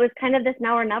 And it was kind of this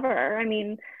now or never. I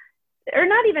mean, or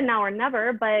not even now or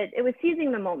never, but it was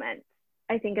seizing the moment,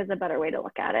 I think, is a better way to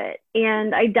look at it.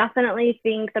 And I definitely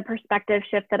think the perspective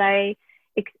shift that I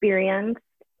experienced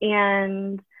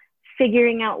and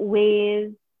figuring out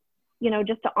ways, you know,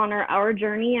 just to honor our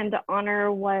journey and to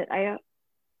honor what I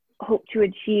hope to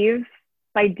achieve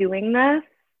by doing this,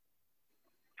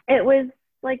 it was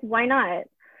like, why not?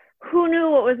 Who knew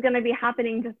what was going to be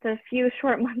happening just a few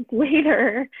short months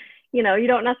later? You know, you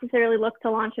don't necessarily look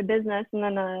to launch a business and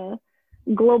then a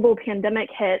global pandemic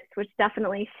hits, which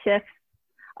definitely shifts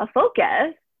a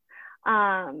focus.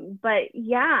 But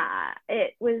yeah,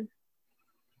 it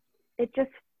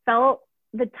just felt,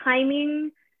 the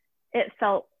timing, it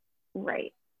felt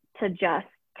right to just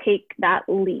take that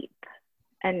leap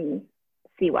and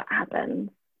see what happens.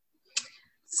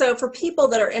 So for people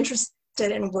that are interested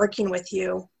in working with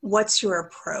you, what's your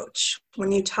approach?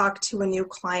 When you talk to a new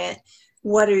client,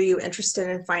 what are you interested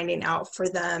in finding out for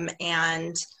them,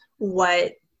 and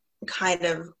what kind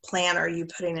of plan are you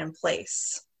putting in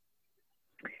place?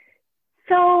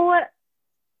 So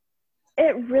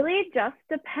it really just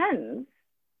depends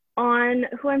on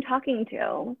who I'm talking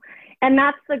to. And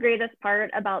that's the greatest part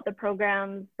about the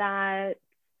programs that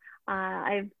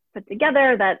I've put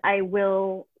together that I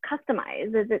will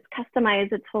customize. Is it's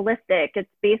customized, it's holistic, it's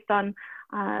based on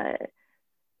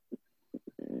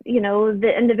you know,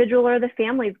 the individual or the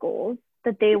family's goals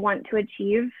that they want to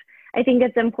achieve. I think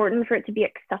it's important for it to be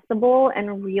accessible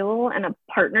and real and a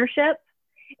partnership.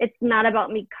 It's not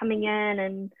about me coming in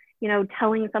and, you know,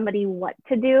 telling somebody what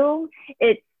to do.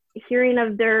 It's hearing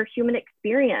of their human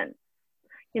experience,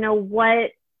 you know,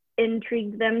 what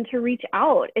intrigued them to reach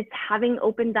out. It's having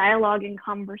open dialogue and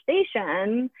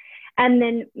conversation, and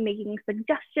then making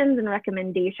suggestions and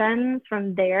recommendations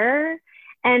from there.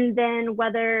 And then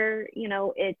whether, you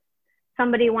know, it's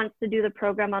somebody wants to do the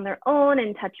program on their own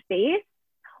and touch base,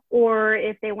 or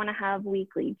if they want to have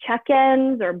weekly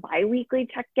check-ins or bi-weekly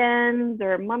check-ins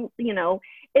or month, you know,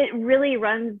 it really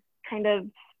runs kind of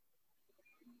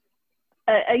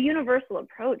a universal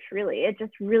approach, really. It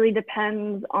just really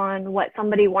depends on what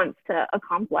somebody wants to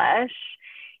accomplish.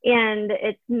 And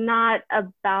it's not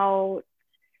about,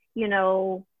 you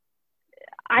know,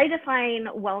 I define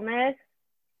wellness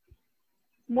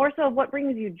more so of what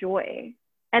brings you joy.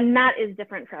 And that is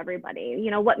different for everybody.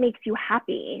 You know, what makes you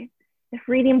happy? If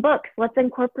reading books, let's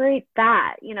incorporate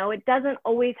that. You know, it doesn't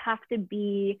always have to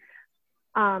be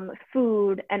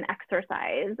food and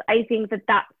exercise. I think that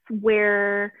that's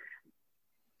where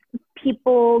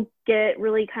people get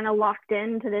really kind of locked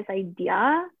into this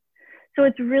idea. So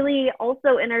it's really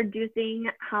also introducing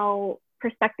how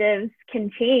perspectives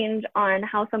can change on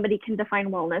how somebody can define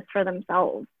wellness for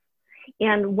themselves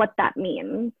and what that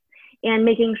means, and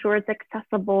making sure it's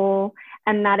accessible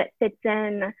and that it fits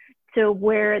in to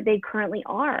where they currently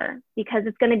are, because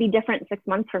it's going to be different 6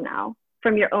 months from now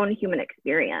from your own human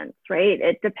experience, right?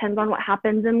 It depends on what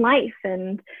happens in life.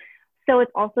 And so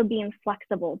it's also being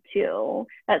flexible too,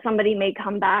 that somebody may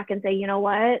come back and say, you know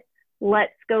what,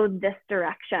 let's go this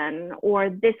direction, or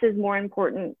this is more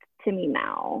important to me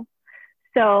now.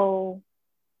 So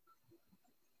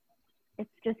it's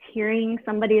just hearing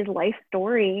somebody's life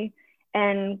story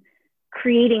and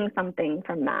creating something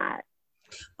from that.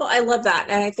 Well, I love that.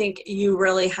 And I think you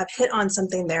really have hit on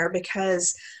something there,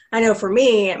 because I know for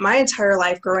me, my entire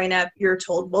life growing up, you're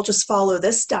told, well, just follow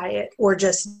this diet, or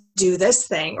just do this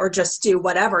thing, or just do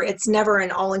whatever. It's never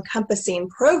an all-encompassing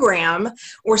program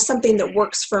or something that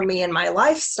works for me and my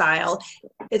lifestyle.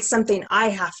 It's something I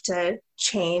have to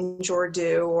change or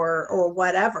do or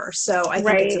whatever. So I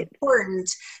think it's important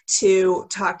to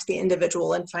talk to the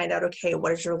individual and find out, okay,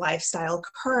 what is your lifestyle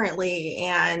currently?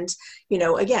 And, you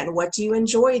know, again, what do you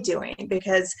enjoy doing?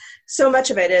 Because so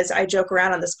much of it is, I joke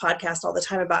around on this podcast all the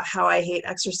time about how I hate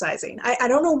exercising. I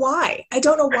don't know why. I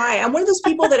don't know why. I'm one of those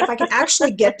people that if I can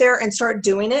actually get there and start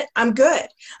doing it, I'm good.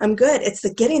 I'm good. It's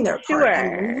the getting there part. Sure.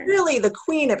 I'm really the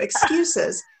queen of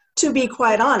excuses, to be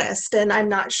quite honest. And I'm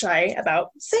not shy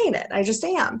about saying it. I just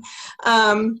am.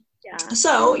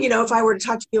 So, you know, if I were to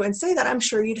talk to you and say that, I'm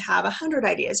sure you'd have 100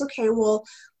 ideas. Okay, well,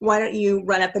 why don't you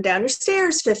run up and down your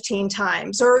stairs 15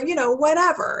 times, or, you know,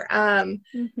 whatever. You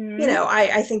know,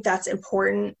 I think that's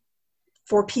important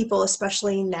for people,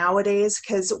 especially nowadays,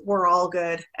 because we're all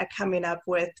good at coming up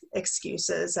with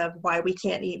excuses of why we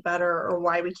can't eat better, or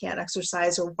why we can't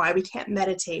exercise, or why we can't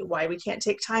meditate, why we can't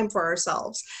take time for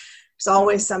ourselves. There's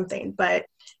always something, but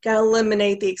got to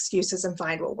eliminate the excuses and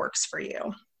find what works for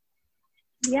you.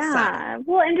 Yeah. So.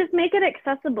 Well, and just make it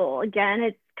accessible.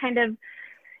 Again,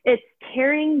 it's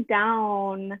tearing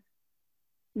down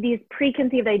these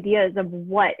preconceived ideas of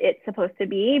what it's supposed to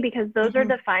be, because those are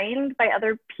defined by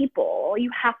other people. You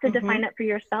have to define it for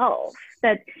yourself.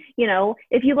 That, you know,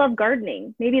 if you love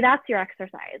gardening, maybe that's your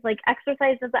exercise. Like,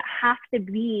 exercise doesn't have to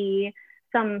be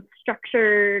some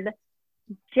structured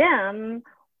gym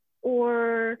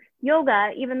or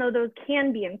yoga, even though those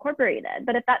can be incorporated.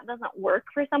 But if that doesn't work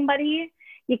for somebody,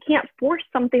 you can't force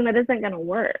something that isn't going to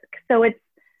work. So it's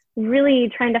really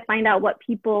trying to find out what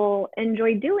people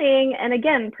enjoy doing. And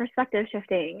again, perspective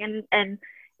shifting. And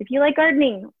if you like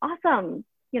gardening, awesome.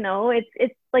 You know,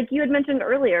 it's like you had mentioned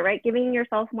earlier, right? Giving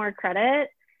yourself more credit.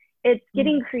 It's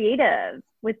getting creative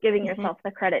with giving yourself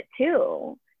the credit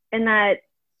too. And that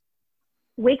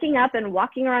waking up and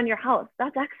walking around your house,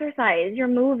 that's exercise. You're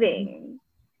moving,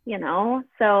 you know?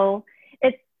 So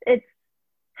it's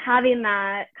having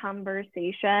that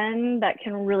conversation that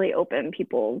can really open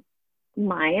people's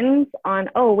minds on,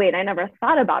 oh, wait, I never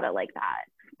thought about it like that.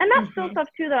 And that's still stuff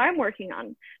too that I'm working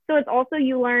on. So it's also,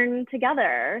 you learn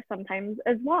together sometimes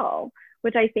as well,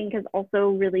 which I think is also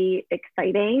really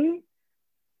exciting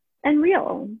and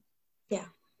real. Yeah,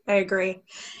 I agree.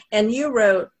 And you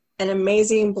wrote an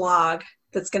amazing blog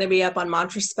that's going to be up on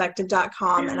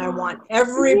mantraspective.com, and I want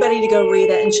everybody to go read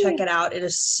it and check it out. It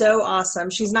is so awesome.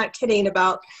 She's not kidding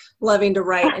about loving to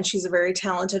write, and she's a very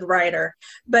talented writer.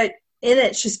 But in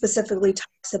it, she specifically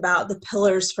talks about the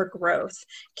pillars for growth.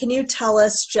 Can you tell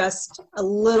us just a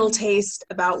little taste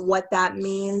about what that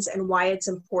means and why it's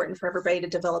important for everybody to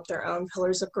develop their own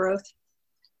pillars of growth?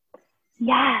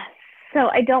 Yes. So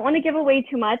I don't want to give away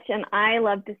too much, and I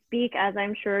love to speak, as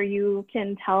I'm sure you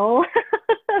can tell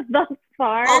thus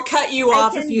far. I'll cut you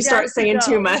off if you start saying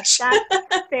too much.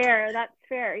 That's fair. That's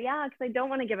fair. Yeah, because I don't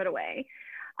want to give it away.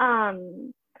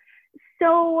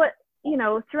 So, you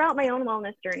know, throughout my own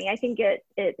wellness journey, I think it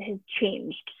has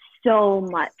changed so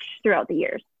much throughout the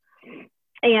years.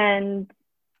 And,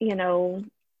 you know,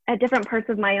 at different parts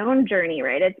of my own journey,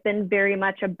 right, it's been very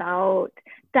much about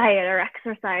diet or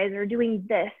exercise or doing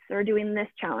this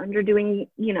challenge or doing,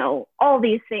 you know, all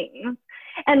these things.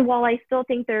 And while I still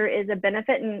think there is a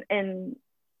benefit in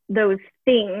those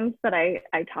things that I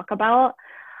talk about,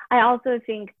 I also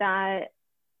think that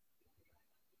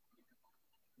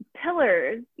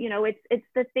pillars, you know, it's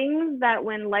the things that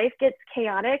when life gets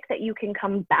chaotic that you can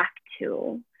come back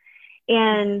to.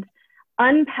 And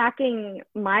unpacking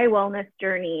my wellness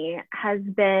journey has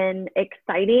been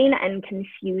exciting and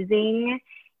confusing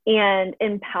and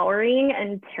empowering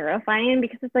and terrifying,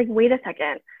 because it's like, wait a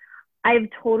second, I've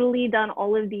totally done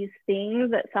all of these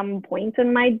things at some point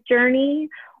in my journey,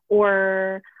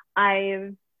 or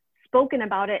I've spoken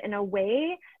about it in a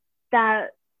way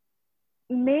that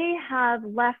may have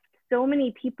left so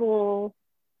many people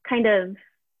kind of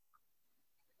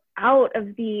out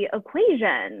of the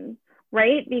equation,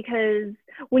 right? Because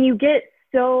when you get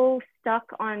so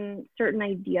stuck on certain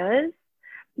ideas,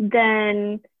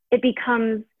 then it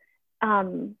becomes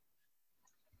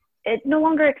it's no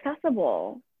longer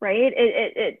accessible, right?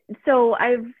 So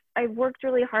I've worked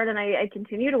really hard, and I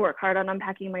continue to work hard on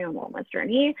unpacking my own wellness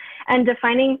journey and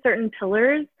defining certain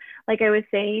pillars. Like I was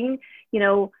saying, you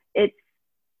know, it's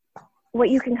what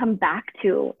you can come back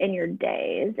to in your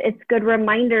days. It's good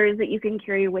reminders that you can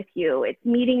carry with you. It's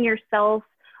meeting yourself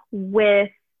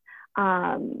with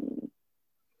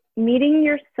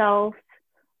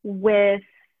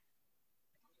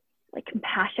like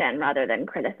compassion rather than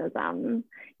criticism,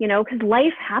 you know, because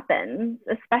life happens,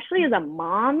 especially as a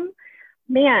mom,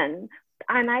 man.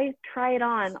 And I try it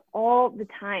on all the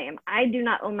time. I do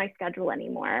not own my schedule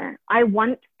anymore. I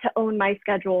want to own my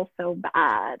schedule so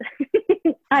bad.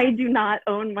 I do not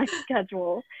own my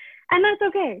schedule, and that's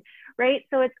okay, right?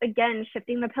 So it's, again,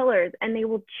 shifting the pillars, and they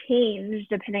will change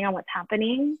depending on what's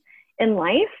happening in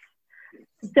life.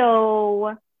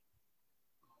 So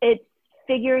it's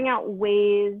figuring out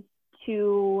ways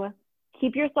to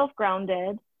keep yourself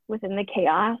grounded within the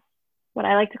chaos, what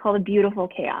I like to call the beautiful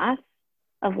chaos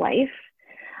of life.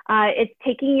 It's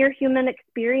taking your human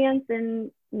experience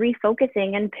and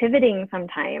refocusing and pivoting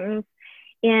sometimes,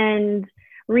 and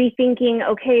rethinking,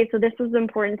 okay, so this was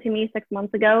important to me 6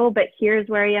 months ago, but here's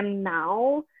where I am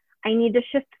now. I need to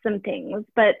shift some things.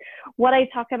 But what I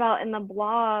talk about in the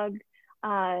blog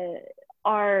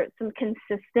are some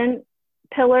consistent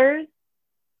pillars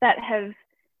that have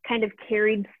kind of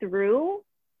carried through.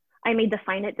 I may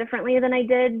define it differently than I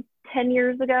did 10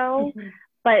 years ago,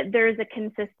 but there's a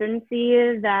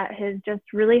consistency that has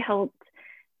just really helped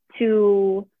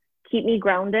to keep me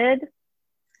grounded,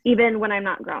 even when I'm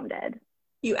not grounded.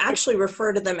 You actually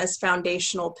refer to them as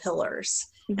foundational pillars.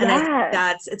 And Yes. I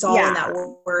think it's all in that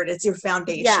word. It's your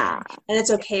foundation. Yeah, and it's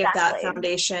okay exactly. if that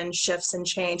foundation shifts and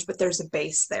change, but there's a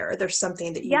base there. There's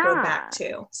something that you go back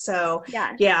to. So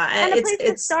and it's a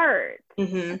place to start.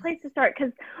 Mm-hmm. A place to start,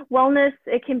 because wellness,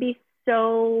 it can be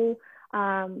so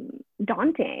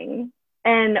daunting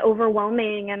and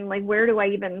overwhelming, and like, where do I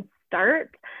even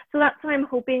start? So that's what I'm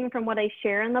hoping from what I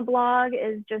share in the blog,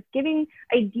 is just giving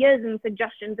ideas and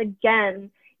suggestions.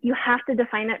 Again, you have to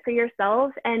define it for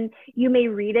yourself, and you may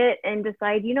read it and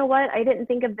decide, you know what, I didn't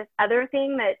think of this other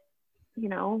thing that, you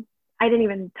know, I didn't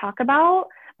even talk about,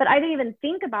 but I didn't even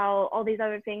think about all these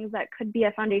other things that could be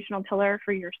a foundational pillar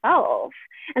for yourself.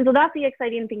 And so that's the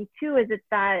exciting thing too, is it's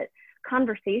that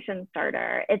conversation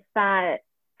starter. It's that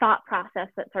thought process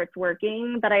that starts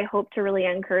working, that I hope to really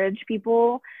encourage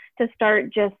people to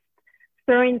start just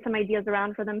throwing some ideas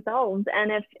around for themselves.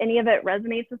 And if any of it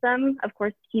resonates with them, of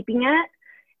course, keeping it.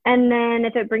 And then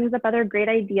if it brings up other great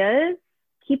ideas,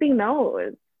 keeping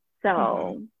those.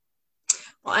 So.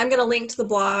 Well, I'm going to link to the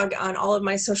blog on all of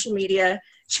my social media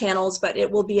channels, but it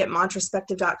will be at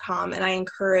mantraspective.com. And I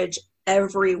encourage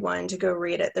everyone to go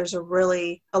read it. There's a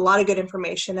lot of good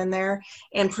information in there,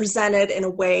 and presented in a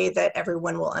way that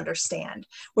everyone will understand,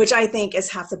 which I think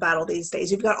is half the battle these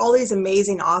days. You've got all these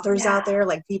amazing authors out there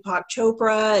like Deepak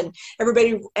Chopra and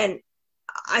everybody, and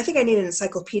I think I need an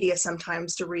encyclopedia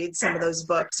sometimes to read some of those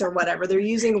books or whatever. They're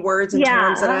using words and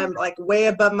terms that I'm like way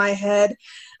above my head.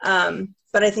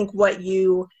 But I think what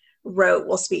you wrote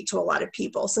will speak to a lot of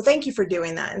people. So thank you for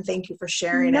doing that, and thank you for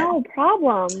sharing it. No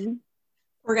problem.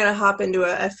 We're going to hop into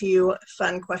a few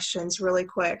fun questions really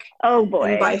quick. Oh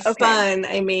boy. And by fun,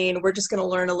 I mean, we're just going to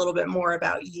learn a little bit more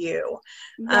about you.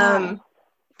 Yeah.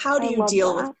 How do you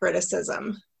deal with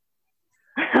criticism?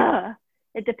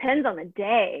 It depends on the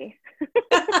day.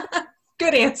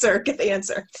 Good answer. Good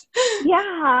answer.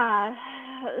 Yeah.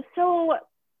 So,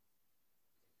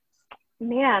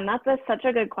 man, that's such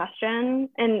a good question.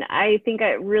 And I think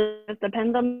it really just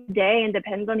depends on the day and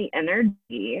depends on the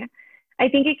energy. I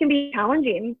think it can be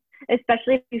challenging,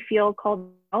 especially if you feel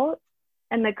called out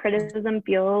and the criticism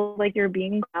feels like you're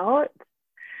being called out.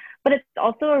 But it's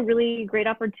also a really great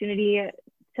opportunity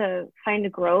to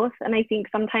find growth. And I think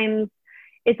sometimes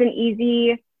it's an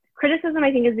easy criticism,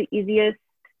 I think, is the easiest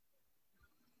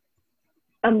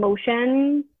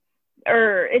emotion,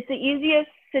 or it's the easiest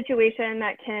situation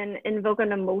that can invoke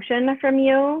an emotion from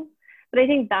you. But I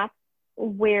think that's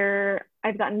where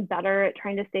I've gotten better at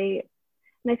trying to stay,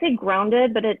 and I say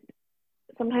grounded, but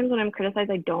sometimes when I'm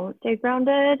criticized, I don't stay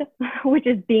grounded, which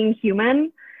is being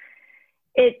human.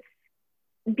 It's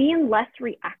being less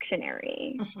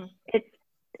reactionary. Mm-hmm.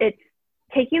 It's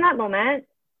taking that moment,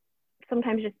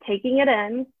 sometimes just taking it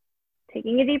in,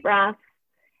 taking a deep breath.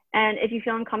 And if you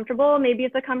feel uncomfortable, maybe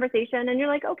it's a conversation and you're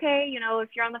like, okay, you know, if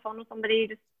you're on the phone with somebody,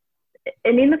 just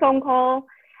ending the phone call.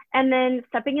 And then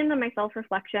stepping into my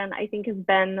self-reflection, I think, has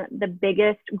been the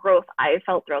biggest growth I've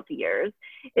felt throughout the years,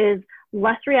 is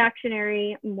less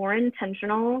reactionary, more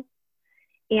intentional,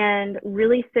 and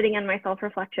really sitting in my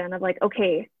self-reflection of like,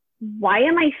 okay,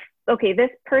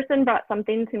 this person brought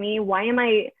something to me. Why am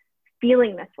I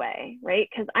feeling this way? Right?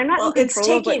 Because I'm not in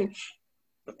control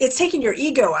it's taking your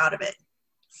ego out of it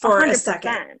for 100%. A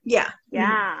second. Yeah.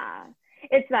 Yeah. Mm-hmm.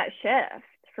 It's that shift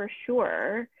for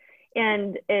sure.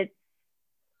 And it's,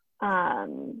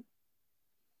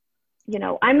 you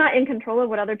know, I'm not in control of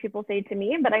what other people say to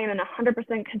me, but I am in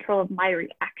 100% control of my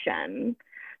reaction.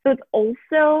 So it's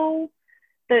also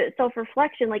the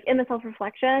self-reflection, like in the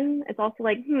self-reflection, it's also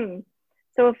like,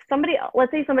 so if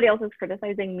let's say somebody else is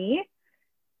criticizing me,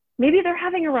 maybe they're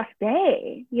having a rough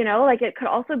day, you know, like it could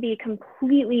also be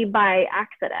completely by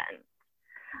accident,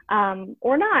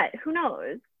 or not, who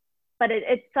knows? But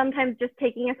it's sometimes just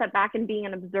taking a step back and being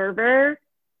an observer,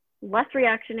 less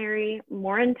reactionary,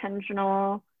 more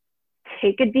intentional,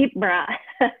 take a deep breath.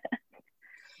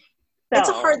 It's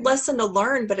a hard lesson to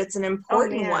learn, but it's an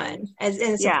important one. And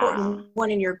it's an important one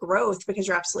in your growth, because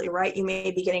you're absolutely right. You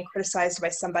may be getting criticized by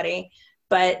somebody,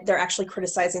 but they're actually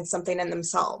criticizing something in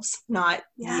themselves, not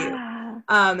you.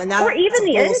 And that's or even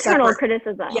the internal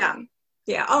criticism. Yeah.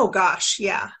 Yeah. Oh gosh.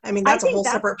 Yeah. I mean, that's a whole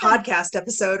separate podcast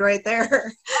episode right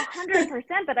there. 100%.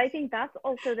 But I think that's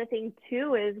also the thing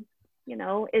too, is, you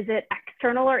know, is it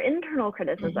external or internal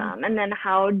criticism? Mm-hmm. And then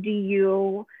how do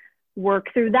you work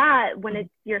through that when it's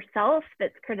yourself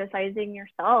that's criticizing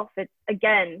yourself? It's,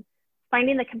 again,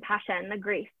 finding the compassion, the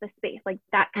grace, the space, like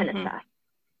that kind of stuff.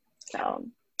 So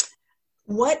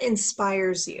what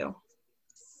inspires you?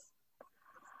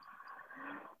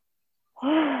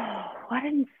 What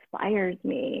inspires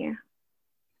me?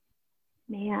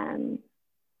 Man,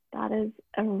 that is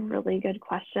a really good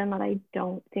question that I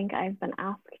don't think I've been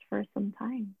asked for some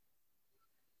time.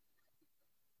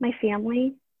 My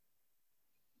family.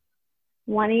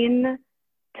 Wanting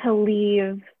to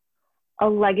leave a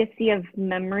legacy of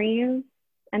memories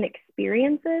and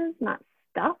experiences, not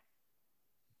stuff,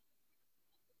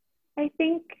 I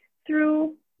think,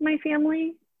 through my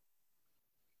family.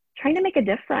 Trying to make a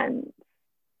difference,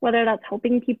 whether that's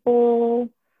helping people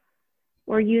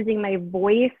or using my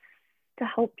voice to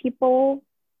help people.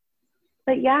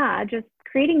 But yeah, just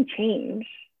creating change.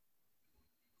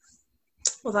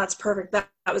 Well, that's perfect. That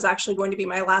was actually going to be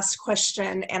my last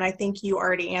question, and I think you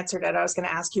already answered it. I was going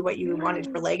to ask you what you wanted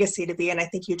your legacy to be, and I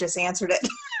think you just answered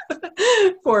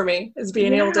it for me, is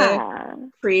being able to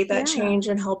create that change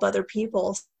and help other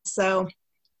people. So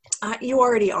you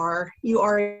already are.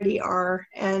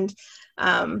 And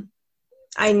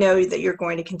I know that you're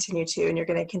going to continue to, and you're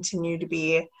going to continue to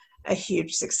be a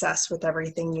huge success with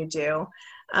everything you do.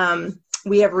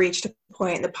 We have reached a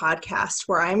point in the podcast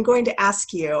where I'm going to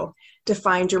ask you to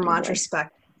find your mantra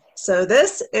spec. So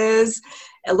this is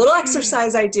a little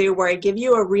exercise I do where I give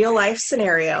you a real life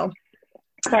scenario.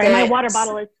 Sorry, my water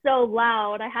bottle is so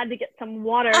loud. I had to get some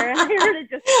water. I heard it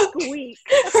just squeak.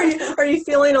 Are you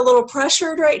feeling a little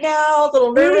pressured right now? A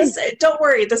little nervous? Don't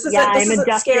worry. This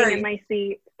isn't scary. In my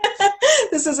seat.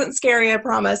 This isn't scary, I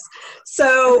promise.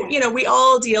 So, you know, we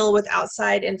all deal with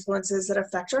outside influences that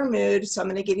affect our mood. So I'm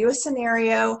going to give you a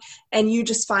scenario and you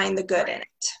just find the good in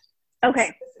it.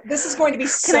 Okay. This is going to be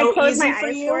so easy for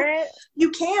you.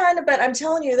 You can, but I'm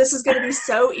telling you, this is going to be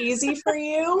so easy for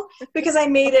you because I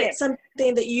made it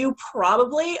something that you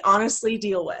probably honestly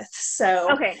deal with.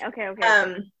 So, okay.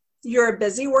 You're a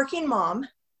busy working mom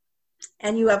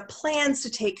and you have plans to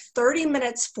take 30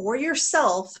 minutes for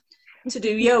yourself to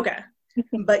do yoga,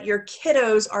 but your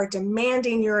kiddos are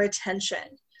demanding your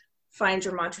attention. Find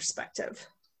your mantraspective.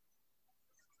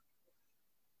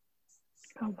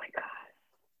 Oh my God.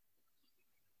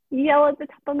 Yell at the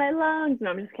top of my lungs. No,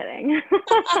 I'm just kidding.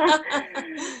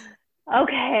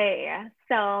 Okay,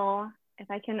 so if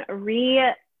I can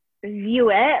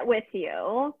review it with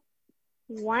you,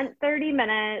 want 30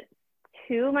 minutes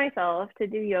to myself to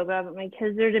do yoga, but my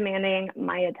kids are demanding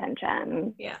my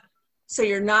attention. Yeah. So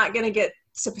you're not going to get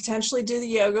to potentially do the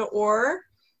yoga, or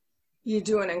You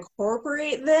do and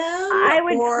incorporate them? I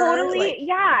would totally, like...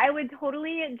 yeah, I would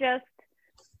totally just,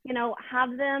 you know,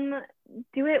 have them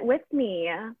do it with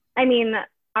me. I mean,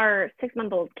 our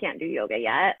 6-month-old can't do yoga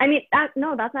yet. I mean,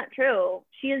 no, that's not true.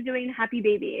 She is doing Happy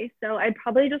Baby. So I'd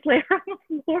probably just lay her on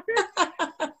the floor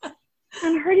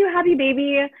and her do Happy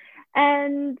Baby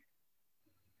and,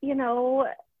 you know,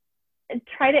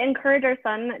 try to encourage our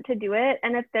son to do it.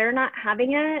 And if they're not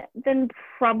having it, then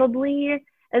probably,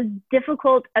 as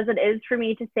difficult as it is for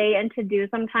me to say and to do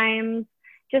sometimes,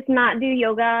 just not do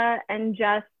yoga and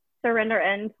just surrender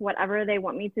into whatever they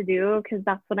want me to do, because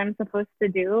that's what I'm supposed to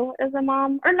do as a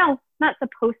mom. Or no, not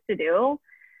supposed to do.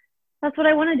 That's what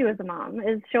I want to do as a mom,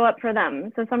 is show up for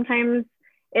them. So sometimes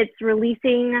it's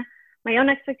releasing my own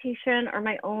expectation or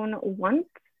my own want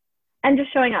and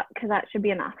just showing up, because that should be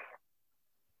enough.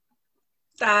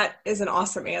 That is an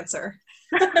awesome answer.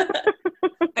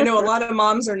 I know a lot of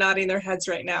moms are nodding their heads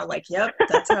right now, like, yep,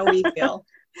 that's how we feel.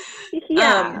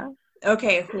 Yeah.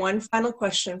 Okay, one final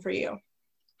question for you.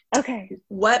 Okay.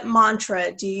 What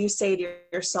mantra do you say to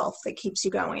yourself that keeps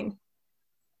you going?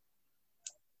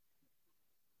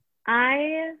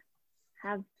 I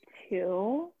have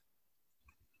two.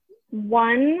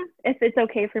 One, if it's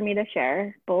okay for me to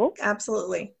share both.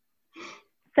 Absolutely.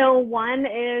 So one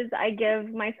is I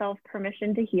give myself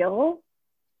permission to heal.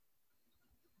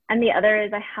 And the other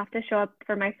is I have to show up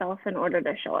for myself in order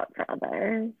to show up for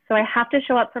others. So I have to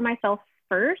show up for myself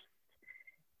first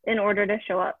in order to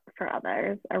show up for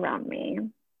others around me.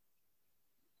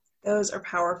 Those are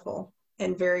powerful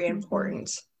and very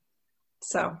important.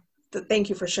 So thank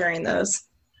you for sharing those.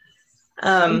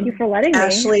 Thank you for letting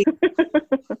Ashley, me.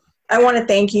 I want to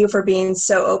thank you for being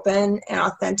so open and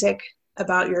authentic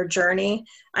about your journey.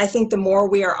 I think the more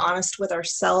we are honest with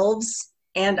ourselves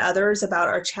and others about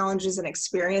our challenges and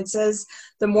experiences,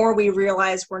 the more we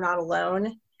realize we're not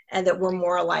alone and that we're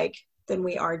more alike than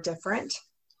we are different.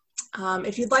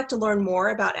 If you'd like to learn more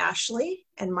about Ashley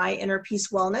and My Inner Peace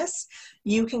Wellness,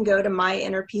 you can go to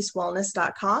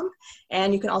myinnerpeacewellness.com,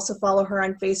 and you can also follow her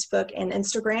on Facebook and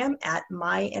Instagram at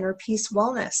My Inner Peace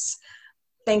Wellness.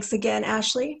 Thanks again,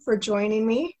 Ashley, for joining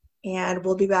me, and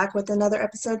we'll be back with another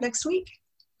episode next week.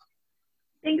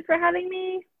 Thanks for having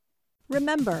me.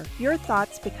 Remember, your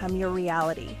thoughts become your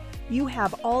reality. You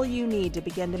have all you need to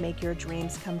begin to make your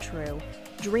dreams come true.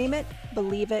 Dream it,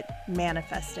 believe it,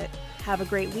 manifest it. Have a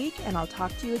great week, and I'll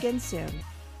talk to you again soon.